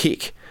off a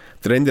kick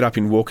that ended up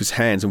in Walker's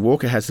hands, and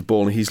Walker has the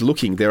ball and he's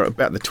looking there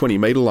about the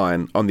 20-metre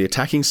line on the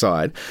attacking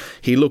side.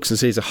 He looks and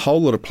sees a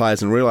whole lot of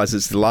players and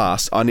realises it's the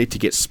last. I need to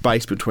get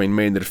space between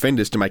me and the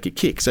defenders to make a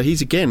kick. So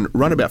he's again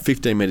run about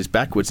 15 metres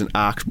backwards and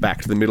arced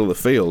back to the middle of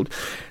the field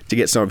to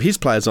get some of his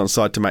players on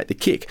side to make the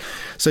kick.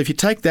 So if you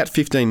take that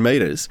 15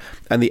 metres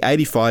and the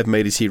 85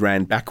 metres he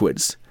ran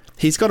backwards,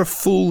 he's got a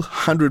full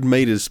 100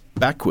 metres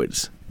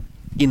backwards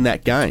in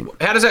that game.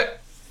 How does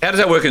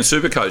that work in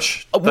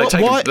Supercoach? They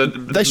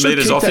take the should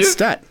metres keep off that you?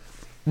 Stat.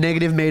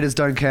 Negative meters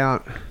don't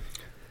count.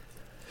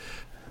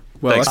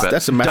 Well,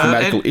 that's a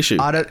mathematical issue.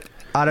 I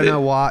don't know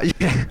why.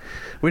 Yeah.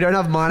 We don't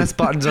have minus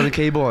buttons on the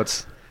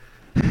keyboards.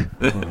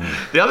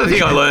 The other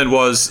thing I learned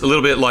was a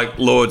little bit like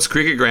Lord's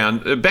cricket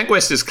ground.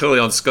 Bankwest has clearly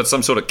got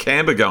some sort of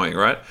camber going,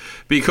 right?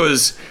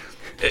 Because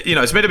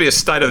it's meant to be a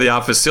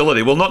state-of-the-art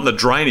facility. Well, not in the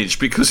drainage,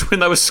 because when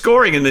they were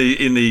scoring in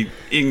the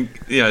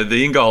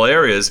in-goal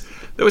areas,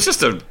 there was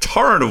just a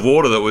torrent of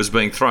water that was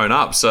being thrown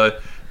up. So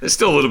there's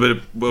still a little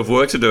bit of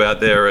work to do out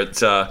there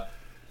at,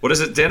 what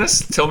is it, Dennis?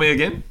 Tell me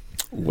again.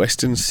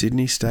 Western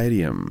Sydney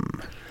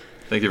Stadium.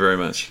 Thank you very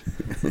much.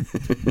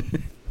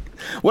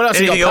 What else?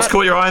 Anything else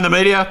caught your eye in the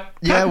media?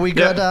 Yeah, we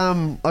got,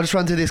 I'll just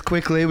run through this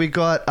quickly. We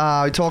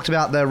talked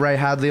about the Ray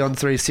Hadley on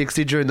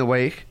 360 during the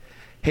week.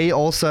 He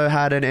also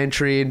had an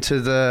entry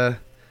into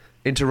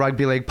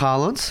rugby league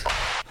parlance.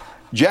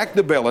 Jack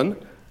the Bellin,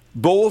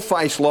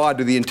 bald-faced lied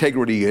to the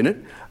integrity unit,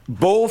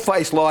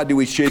 bald-faced lied to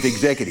his chief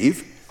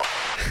executive.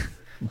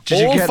 Did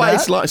you get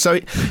that? So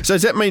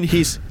does that mean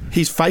he's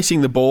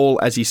facing the ball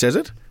as he says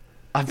it?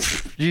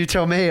 You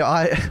tell me.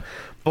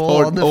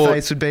 Ball on the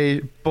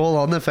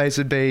face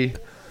would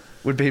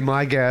be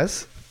my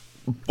guess.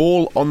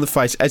 Ball on the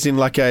face, as in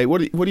like a what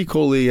do you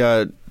call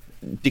the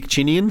Dick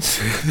Chinians?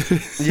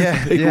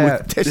 Yeah, People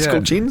with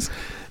testicle chins.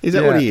 Is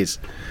that what he is?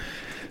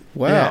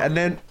 Wow. Yeah, and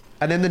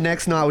then the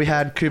next night we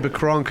had Cooper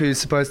Cronk, who's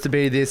supposed to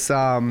be this.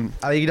 I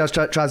think he does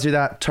try to do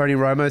that Tony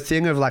Romo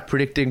thing of like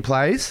predicting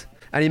plays.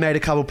 And he made a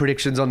couple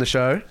predictions on the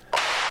show.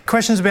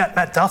 Questions about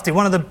Matt Duffy,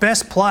 one of the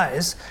best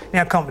players in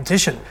our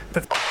competition.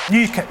 But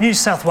New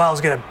South Wales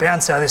get a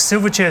bounce out of this.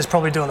 Silverchair's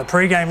probably doing the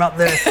pre-game up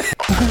there.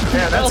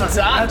 Yeah,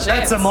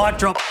 that's a mic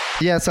drop.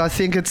 Yeah, so I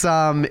think it's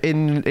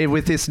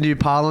with this new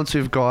parlance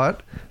we've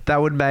got,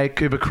 that would make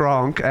Cooper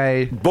Cronk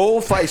a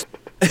ball-faced.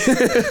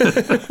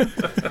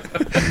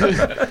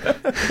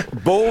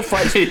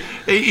 Ball-faced.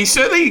 He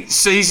certainly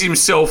sees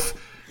himself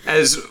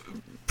as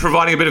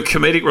providing a bit of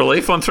comedic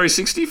relief on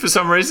 360 for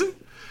some reason.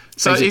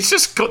 So he's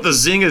just got the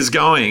zingers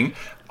going,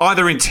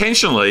 either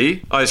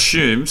intentionally, I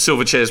assume,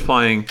 Silverchair's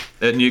playing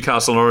at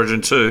Newcastle and Origin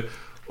 2,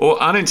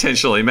 or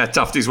unintentionally, Matt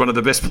Duffy's one of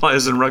the best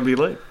players in rugby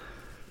league.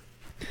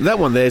 That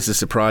one there's a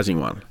surprising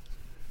one.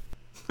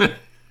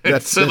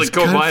 That certainly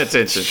caught my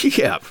attention.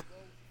 Yeah.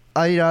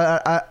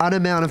 An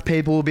amount of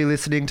people will be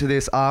listening to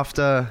this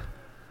after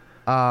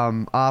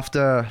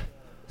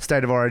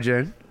State of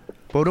Origin.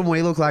 Wouldn't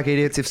we look like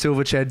idiots if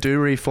Silverchair do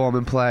reform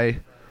and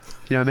play?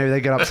 Maybe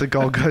they get up to the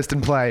Gold Coast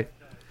and play.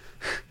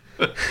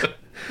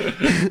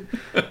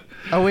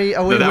 Are we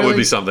would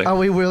be something. Are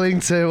we willing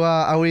to?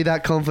 Are we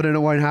that confident it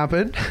won't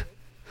happen?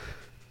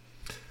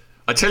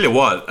 I tell you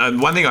what,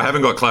 one thing I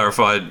haven't got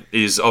clarified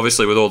is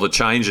obviously with all the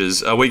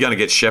changes, are we going to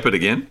get Shepherd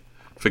again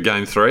for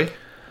Game 3?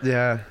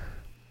 Yeah.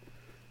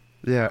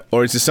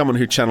 Or is there someone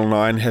who Channel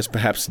 9 has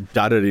perhaps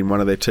dudded in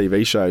one of their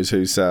TV shows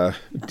who's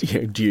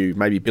due?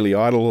 Maybe Billy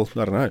Idol?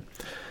 I don't know.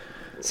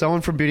 Someone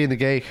from Beauty and the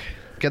Geek.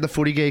 Get the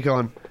footy geek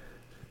on.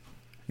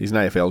 He's an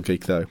AFL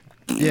geek, though.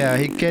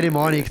 Yeah, get him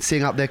on. He can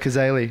sing up there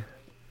Kazali.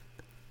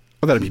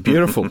 Oh, that'd be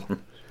beautiful.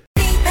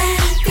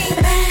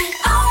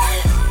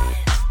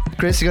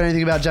 Chris, you got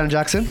anything about Janet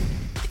Jackson?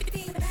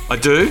 I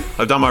do.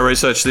 I've done my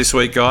research this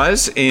week,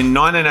 guys. In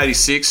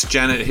 1986,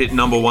 Janet hit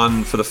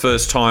 #1 for the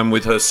first time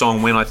with her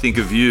song When I Think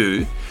of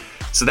You.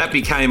 So that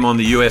became on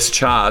the US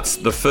charts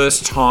the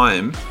first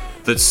time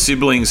that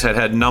siblings had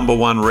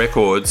 #1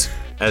 records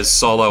as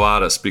solo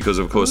artists, because,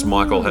 of course,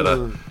 Michael had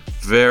a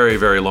Very,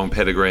 very long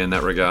pedigree in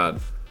that regard.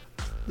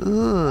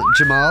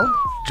 Jamal?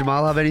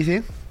 Jamal have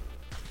anything?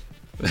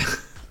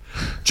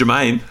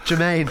 Jermaine.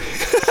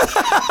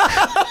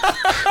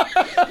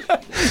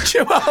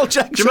 Jamal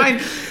Jackson.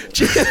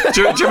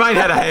 Jermaine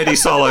had a handy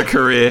solo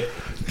career,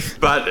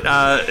 but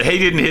he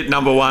didn't hit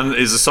number one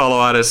as a solo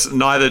artist.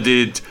 Neither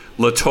did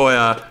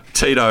LaToya,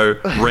 Tito,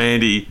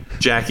 Randy,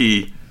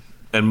 Jackie,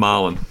 and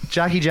Marlon.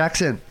 Jackie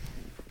Jackson.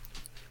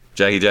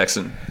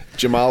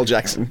 Jamal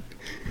Jackson.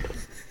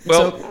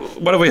 Well,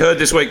 what have we heard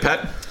this week,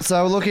 Pat?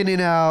 So looking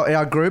in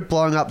our group,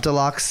 Blowing Up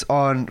Deluxe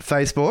on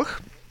Facebook,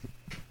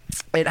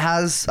 it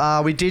has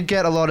we did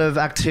get a lot of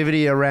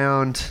activity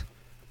around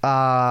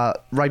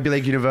Rugby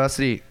League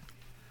University.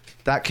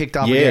 That kicked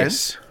up again.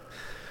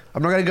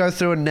 I'm not going to go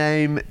through and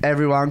name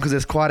everyone because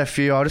there's quite a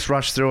few. I'll just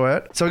rush through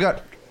it. So we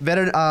got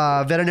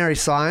veterinary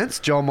science,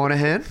 Joel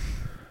Monahan.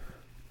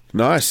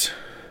 Nice.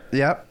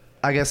 Yep.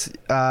 I guess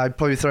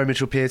probably throw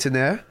Mitchell Pearce in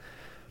there.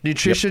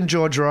 Nutrition,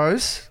 George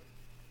Rose.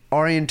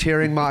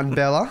 Orienteering, Martin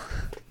Bella.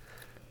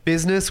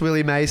 Business,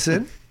 Willie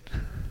Mason.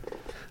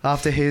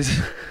 After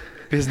his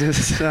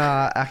business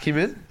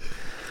acumen.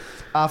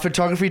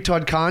 Photography,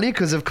 Todd Carney,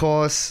 because of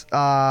course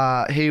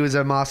he was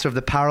a master of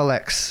the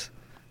parallax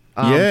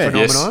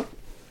phenomenon.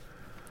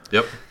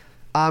 Yep.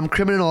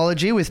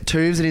 Criminology with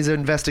Tubes in his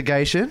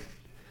investigation.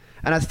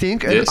 And I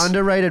think an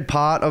underrated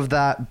part of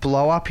that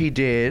blow up he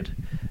did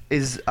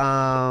is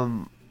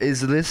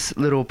this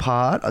little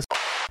part.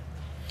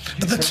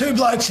 But the two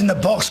blokes in the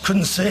box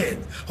couldn't see it.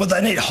 Well,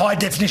 they need high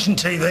definition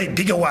TV,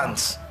 bigger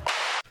ones.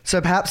 So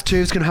perhaps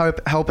Tubes can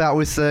help out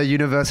with the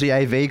University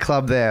AV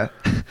club there.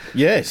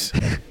 Yes.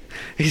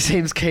 He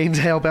seems keen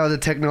to help out with the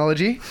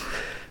technology.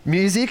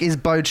 Music is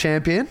Bo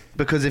Champion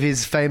because of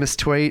his famous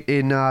tweet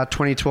in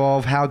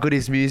 2012, how good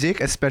is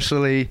music,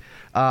 especially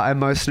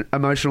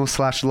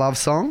emotional/love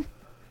song.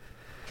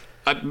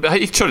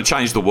 He sort of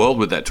changed the world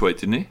with that tweet,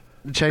 didn't he?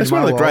 That's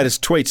one of the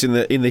greatest tweets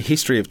in the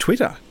history of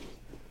Twitter.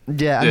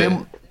 Yeah,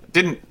 and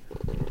then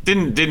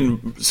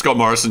didn't Scott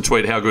Morrison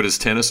tweet how good is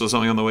tennis or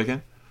something on the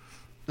weekend?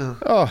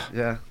 Oh,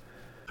 yeah.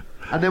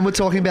 And then we're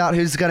talking about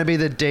who's going to be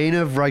the dean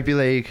of Rugby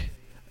League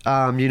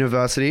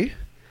University.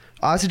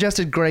 I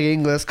suggested Greg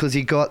Inglis because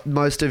he got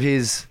most of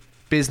his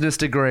business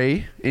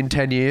degree in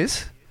 10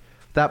 years.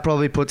 That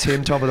probably puts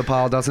him top of the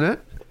pile, doesn't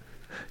it?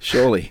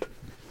 Surely.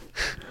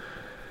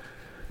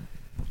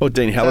 Or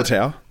Dean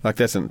Hallertau.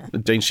 That's Dean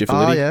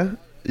Schifferletti. Oh, yeah.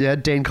 Yeah,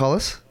 Dean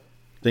Collis.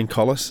 Dean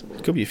Collis.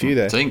 Could be a few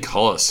there. Dean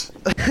Collis.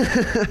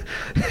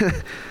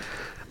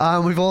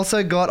 We've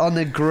also got on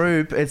the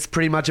group, it's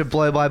pretty much a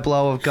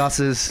blow-by-blow of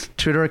Gus's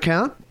Twitter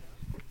account.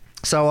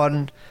 So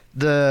on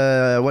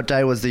what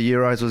day was the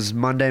Euros? Was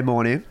Monday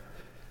morning.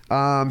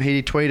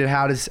 He tweeted,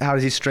 how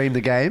does he stream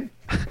the game?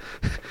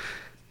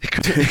 He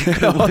couldn't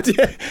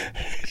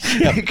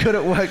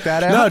work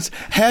that out. No, it's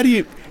how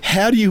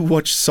do you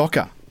watch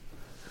soccer?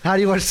 How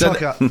do you watch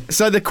soccer?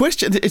 So the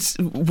question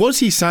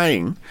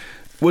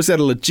was that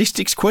a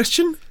logistics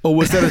question, or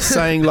was that a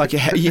saying like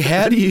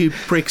how do you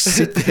pricks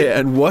sit there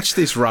and watch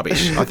this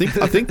rubbish? I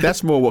think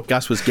that's more what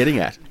Gus was getting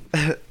at.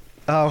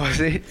 Oh, I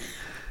see.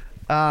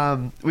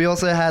 We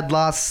also had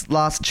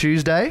last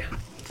Tuesday.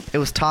 It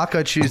was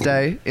Taco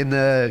Tuesday in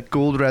the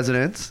Gould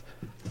residence.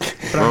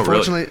 But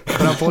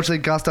unfortunately,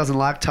 Gus doesn't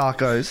like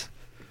tacos.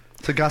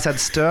 So Gus had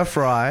stir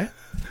fry,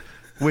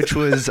 which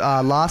was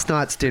last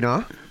night's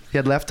dinner. He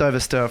had leftover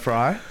stir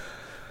fry.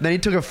 Then he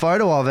took a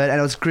photo of it, and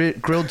it was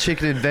grilled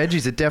chicken and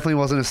veggies. It definitely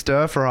wasn't a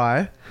stir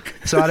fry.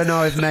 So I don't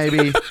know if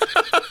maybe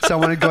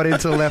someone had got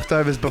into the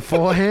leftovers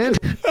beforehand.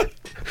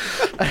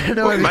 I don't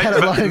know if he had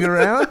it lying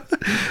around.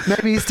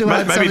 Maybe he still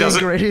had some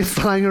ingredients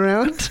lying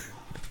around.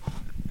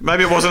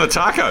 Maybe it wasn't a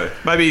taco.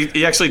 Maybe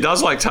he actually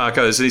does like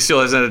tacos and he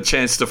still hasn't had a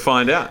chance to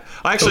find out.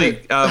 My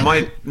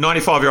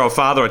 95-year-old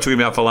father, I took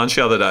him out for lunch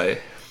the other day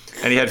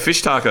and he had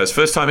fish tacos.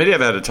 First time he'd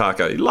ever had a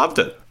taco. He loved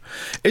it.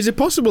 Is it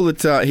possible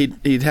that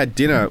he'd had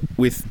dinner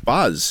with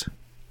Buzz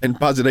and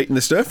Buzz had eaten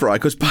the stir fry?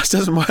 Because Buzz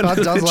doesn't mind. Buzz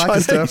does like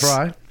the stir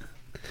fry.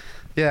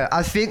 Yeah,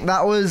 I think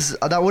that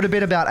would have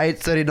been about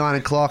 8:30, 9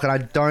 o'clock, and I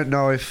don't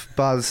know if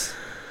Buzz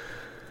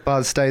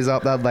stays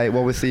up that late.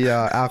 Well, with the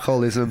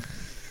alcoholism.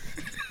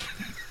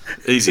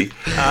 Easy.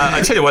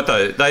 I tell you what,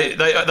 though,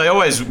 they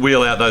always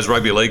wheel out those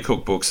rugby league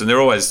cookbooks, and they're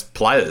always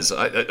players.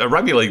 A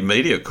rugby league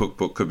media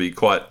cookbook could be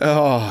quite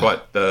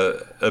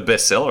a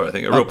bestseller. I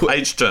think a real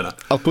page turner.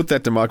 I'll put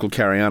that to Michael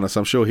Carianis.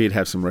 I'm sure he'd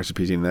have some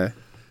recipes in there.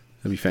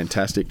 That'd be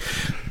fantastic.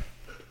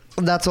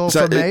 That's all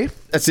from me.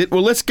 That's it.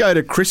 Well, let's go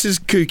to Chris's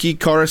kooky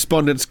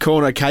correspondence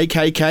corner.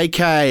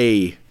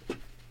 KKKK.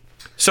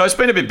 So it's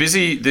been a bit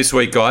busy this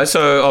week, guys.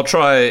 So I'll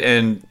try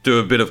and do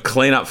a bit of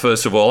cleanup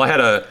first of all. I had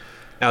a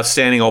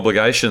outstanding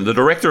obligation. The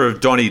director of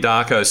Donnie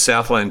Darko's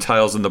Southland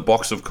Tales in the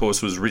box, of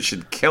course, was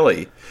Richard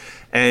Kelly.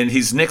 And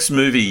his next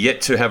movie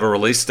yet to have a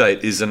release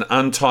date is an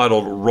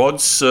untitled Rod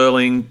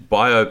Serling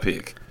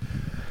biopic.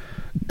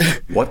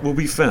 What will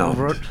be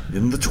found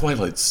in the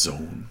Twilight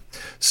Zone?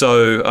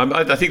 So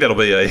I think that'll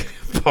be a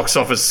box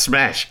office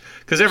smash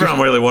because everyone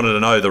really wanted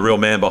to know the real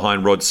man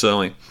behind Rod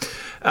Serling.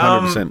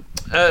 100%.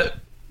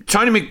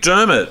 Tony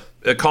McDermott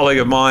a colleague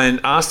of mine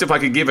asked if I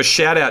could give a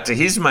shout out to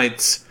his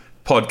mate's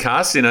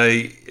podcast in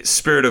a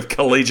spirit of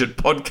collegiate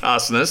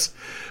podcastness,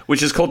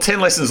 which is called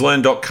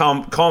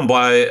 10lessonslearned.com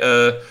by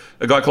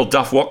a guy called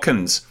Duff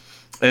Watkins.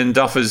 And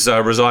Duff is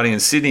residing in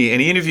Sydney. And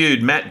he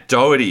interviewed Matt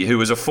Doherty, who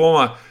was a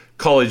former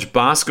college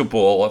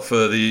basketballer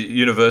for the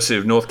University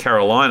of North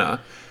Carolina.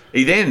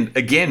 He then,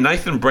 again,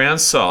 Nathan Brown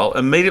style,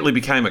 immediately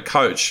became a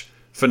coach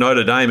for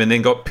Notre Dame and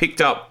then got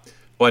picked up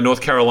by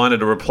North Carolina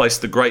to replace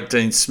the great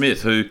Dean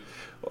Smith, who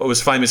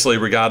was famously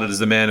regarded as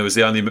the man who was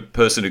the only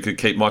person who could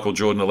keep Michael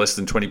Jordan to less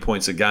than 20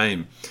 points a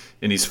game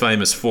in his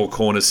famous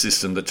four-corner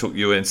system that took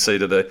UNC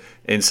to the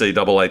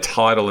NCAA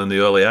title in the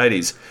early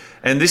 80s.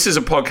 And this is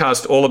a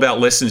podcast all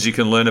about lessons you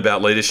can learn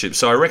about leadership.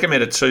 So I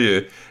recommend it to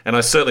you, and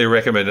I certainly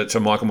recommend it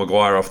to Michael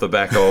Maguire off the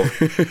back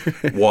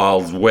of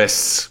Wild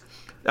Wests.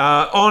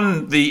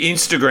 On the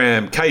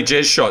Instagram, K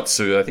Jez Shots,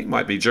 who I think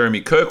might be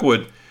Jeremy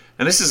Kirkwood,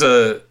 and this is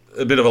a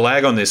bit of a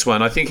lag on this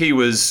one. I think he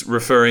was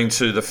referring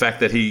to the fact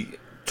that he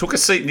took a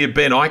seat near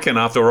Ben Eichen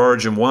after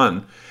Origin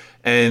 1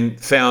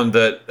 and found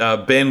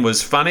that Ben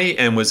was funny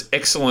and was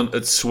excellent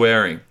at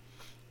swearing,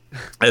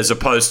 as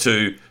opposed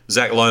to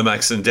Zach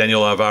Lomax and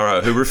Daniel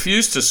Alvaro, who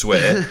refuse to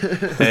swear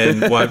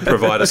and won't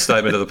provide a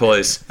statement to the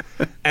police.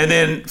 And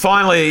then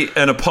finally,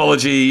 an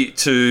apology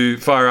to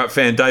Fire Up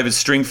fan David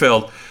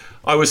Stringfeld.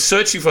 I was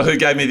searching for who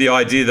gave me the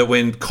idea that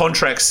when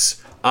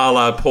contracts a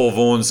la Paul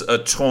Vaughan's are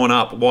torn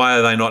up, why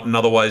are they not in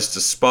other ways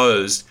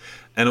disposed?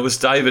 And it was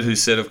David who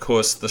said, of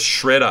course, the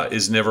shredder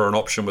is never an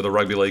option with a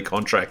rugby league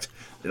contract.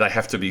 They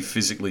have to be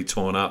physically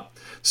torn up.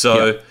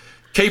 So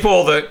keep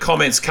all the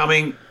comments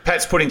coming.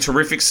 Pat's putting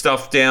terrific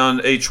stuff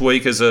down each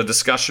week as a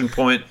discussion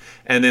point.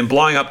 And then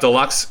Blowing Up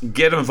Deluxe,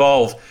 get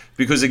involved.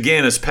 Because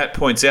again, as Pat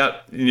points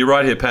out, and you're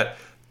right here, Pat,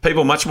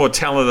 people much more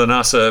talented than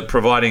us are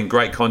providing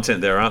great content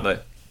there, aren't they?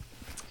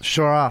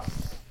 Sure are.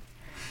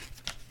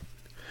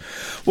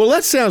 Well,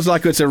 that sounds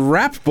like it's a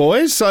wrap,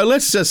 boys. So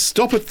let's just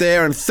stop it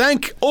there and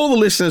thank all the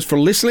listeners for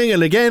listening.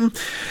 And again,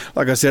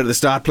 like I said at the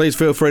start, please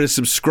feel free to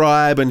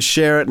subscribe and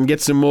share it and get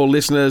some more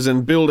listeners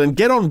and build and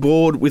get on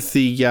board with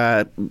the...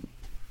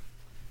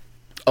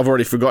 I've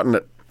already forgotten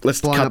it. Let's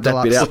cut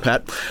that bit out,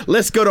 Pat.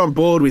 Let's get on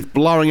board with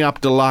Blowing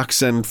Up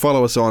Deluxe and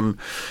follow us on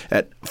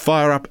at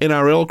Fire Up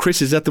NRL. Chris,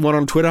 is that the one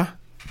on Twitter?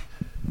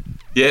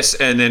 Yes,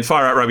 and then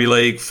Fire Out Rugby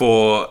League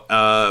for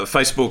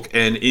Facebook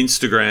and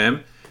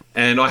Instagram.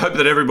 And I hope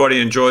that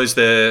everybody enjoys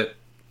their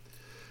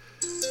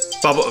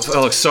bubble.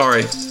 Oh,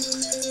 sorry.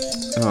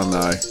 Oh,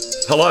 no.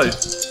 Hello.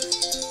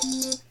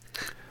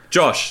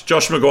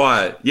 Josh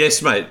Maguire.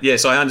 Yes, mate.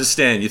 Yes, I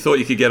understand. You thought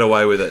you could get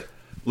away with it.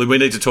 We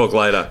need to talk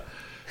later.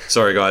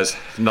 Sorry, guys.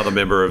 Another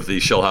member of the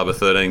Shell Harbour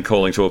 13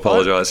 calling to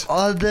apologise.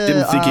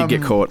 Didn't think you'd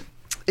get caught.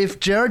 If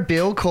Jared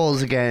Beale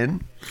calls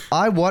again,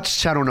 I watch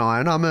Channel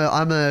 9.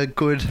 I'm a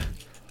good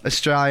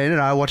Australian and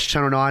I watch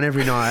Channel 9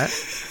 every night.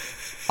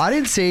 I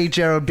didn't see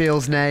Gerald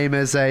Beale's name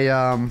as a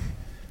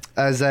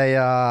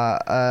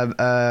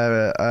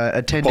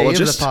attendee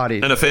Apologist? of the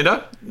party. An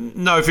offender?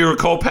 No, if you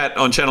recall, Pat,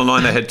 on Channel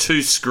 9 they had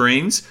two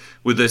screens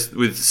with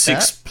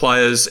six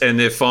players and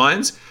their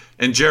fines.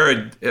 And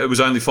Jared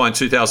was only fined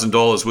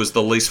 $2,000, was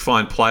the least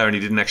fined player, and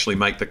he didn't actually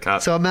make the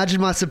cut. So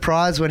imagine my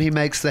surprise when he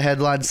makes the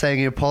headline saying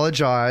he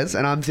apologised,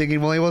 and I'm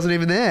thinking, well, he wasn't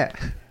even there.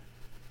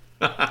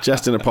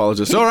 Just an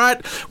apologist. All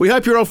right. We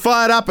hope you're all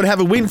fired up and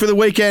have a win for the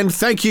weekend.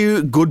 Thank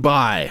you.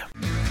 Goodbye.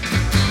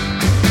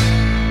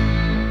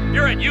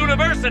 You're at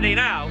university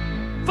now.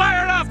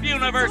 Fire it up,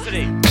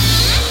 university!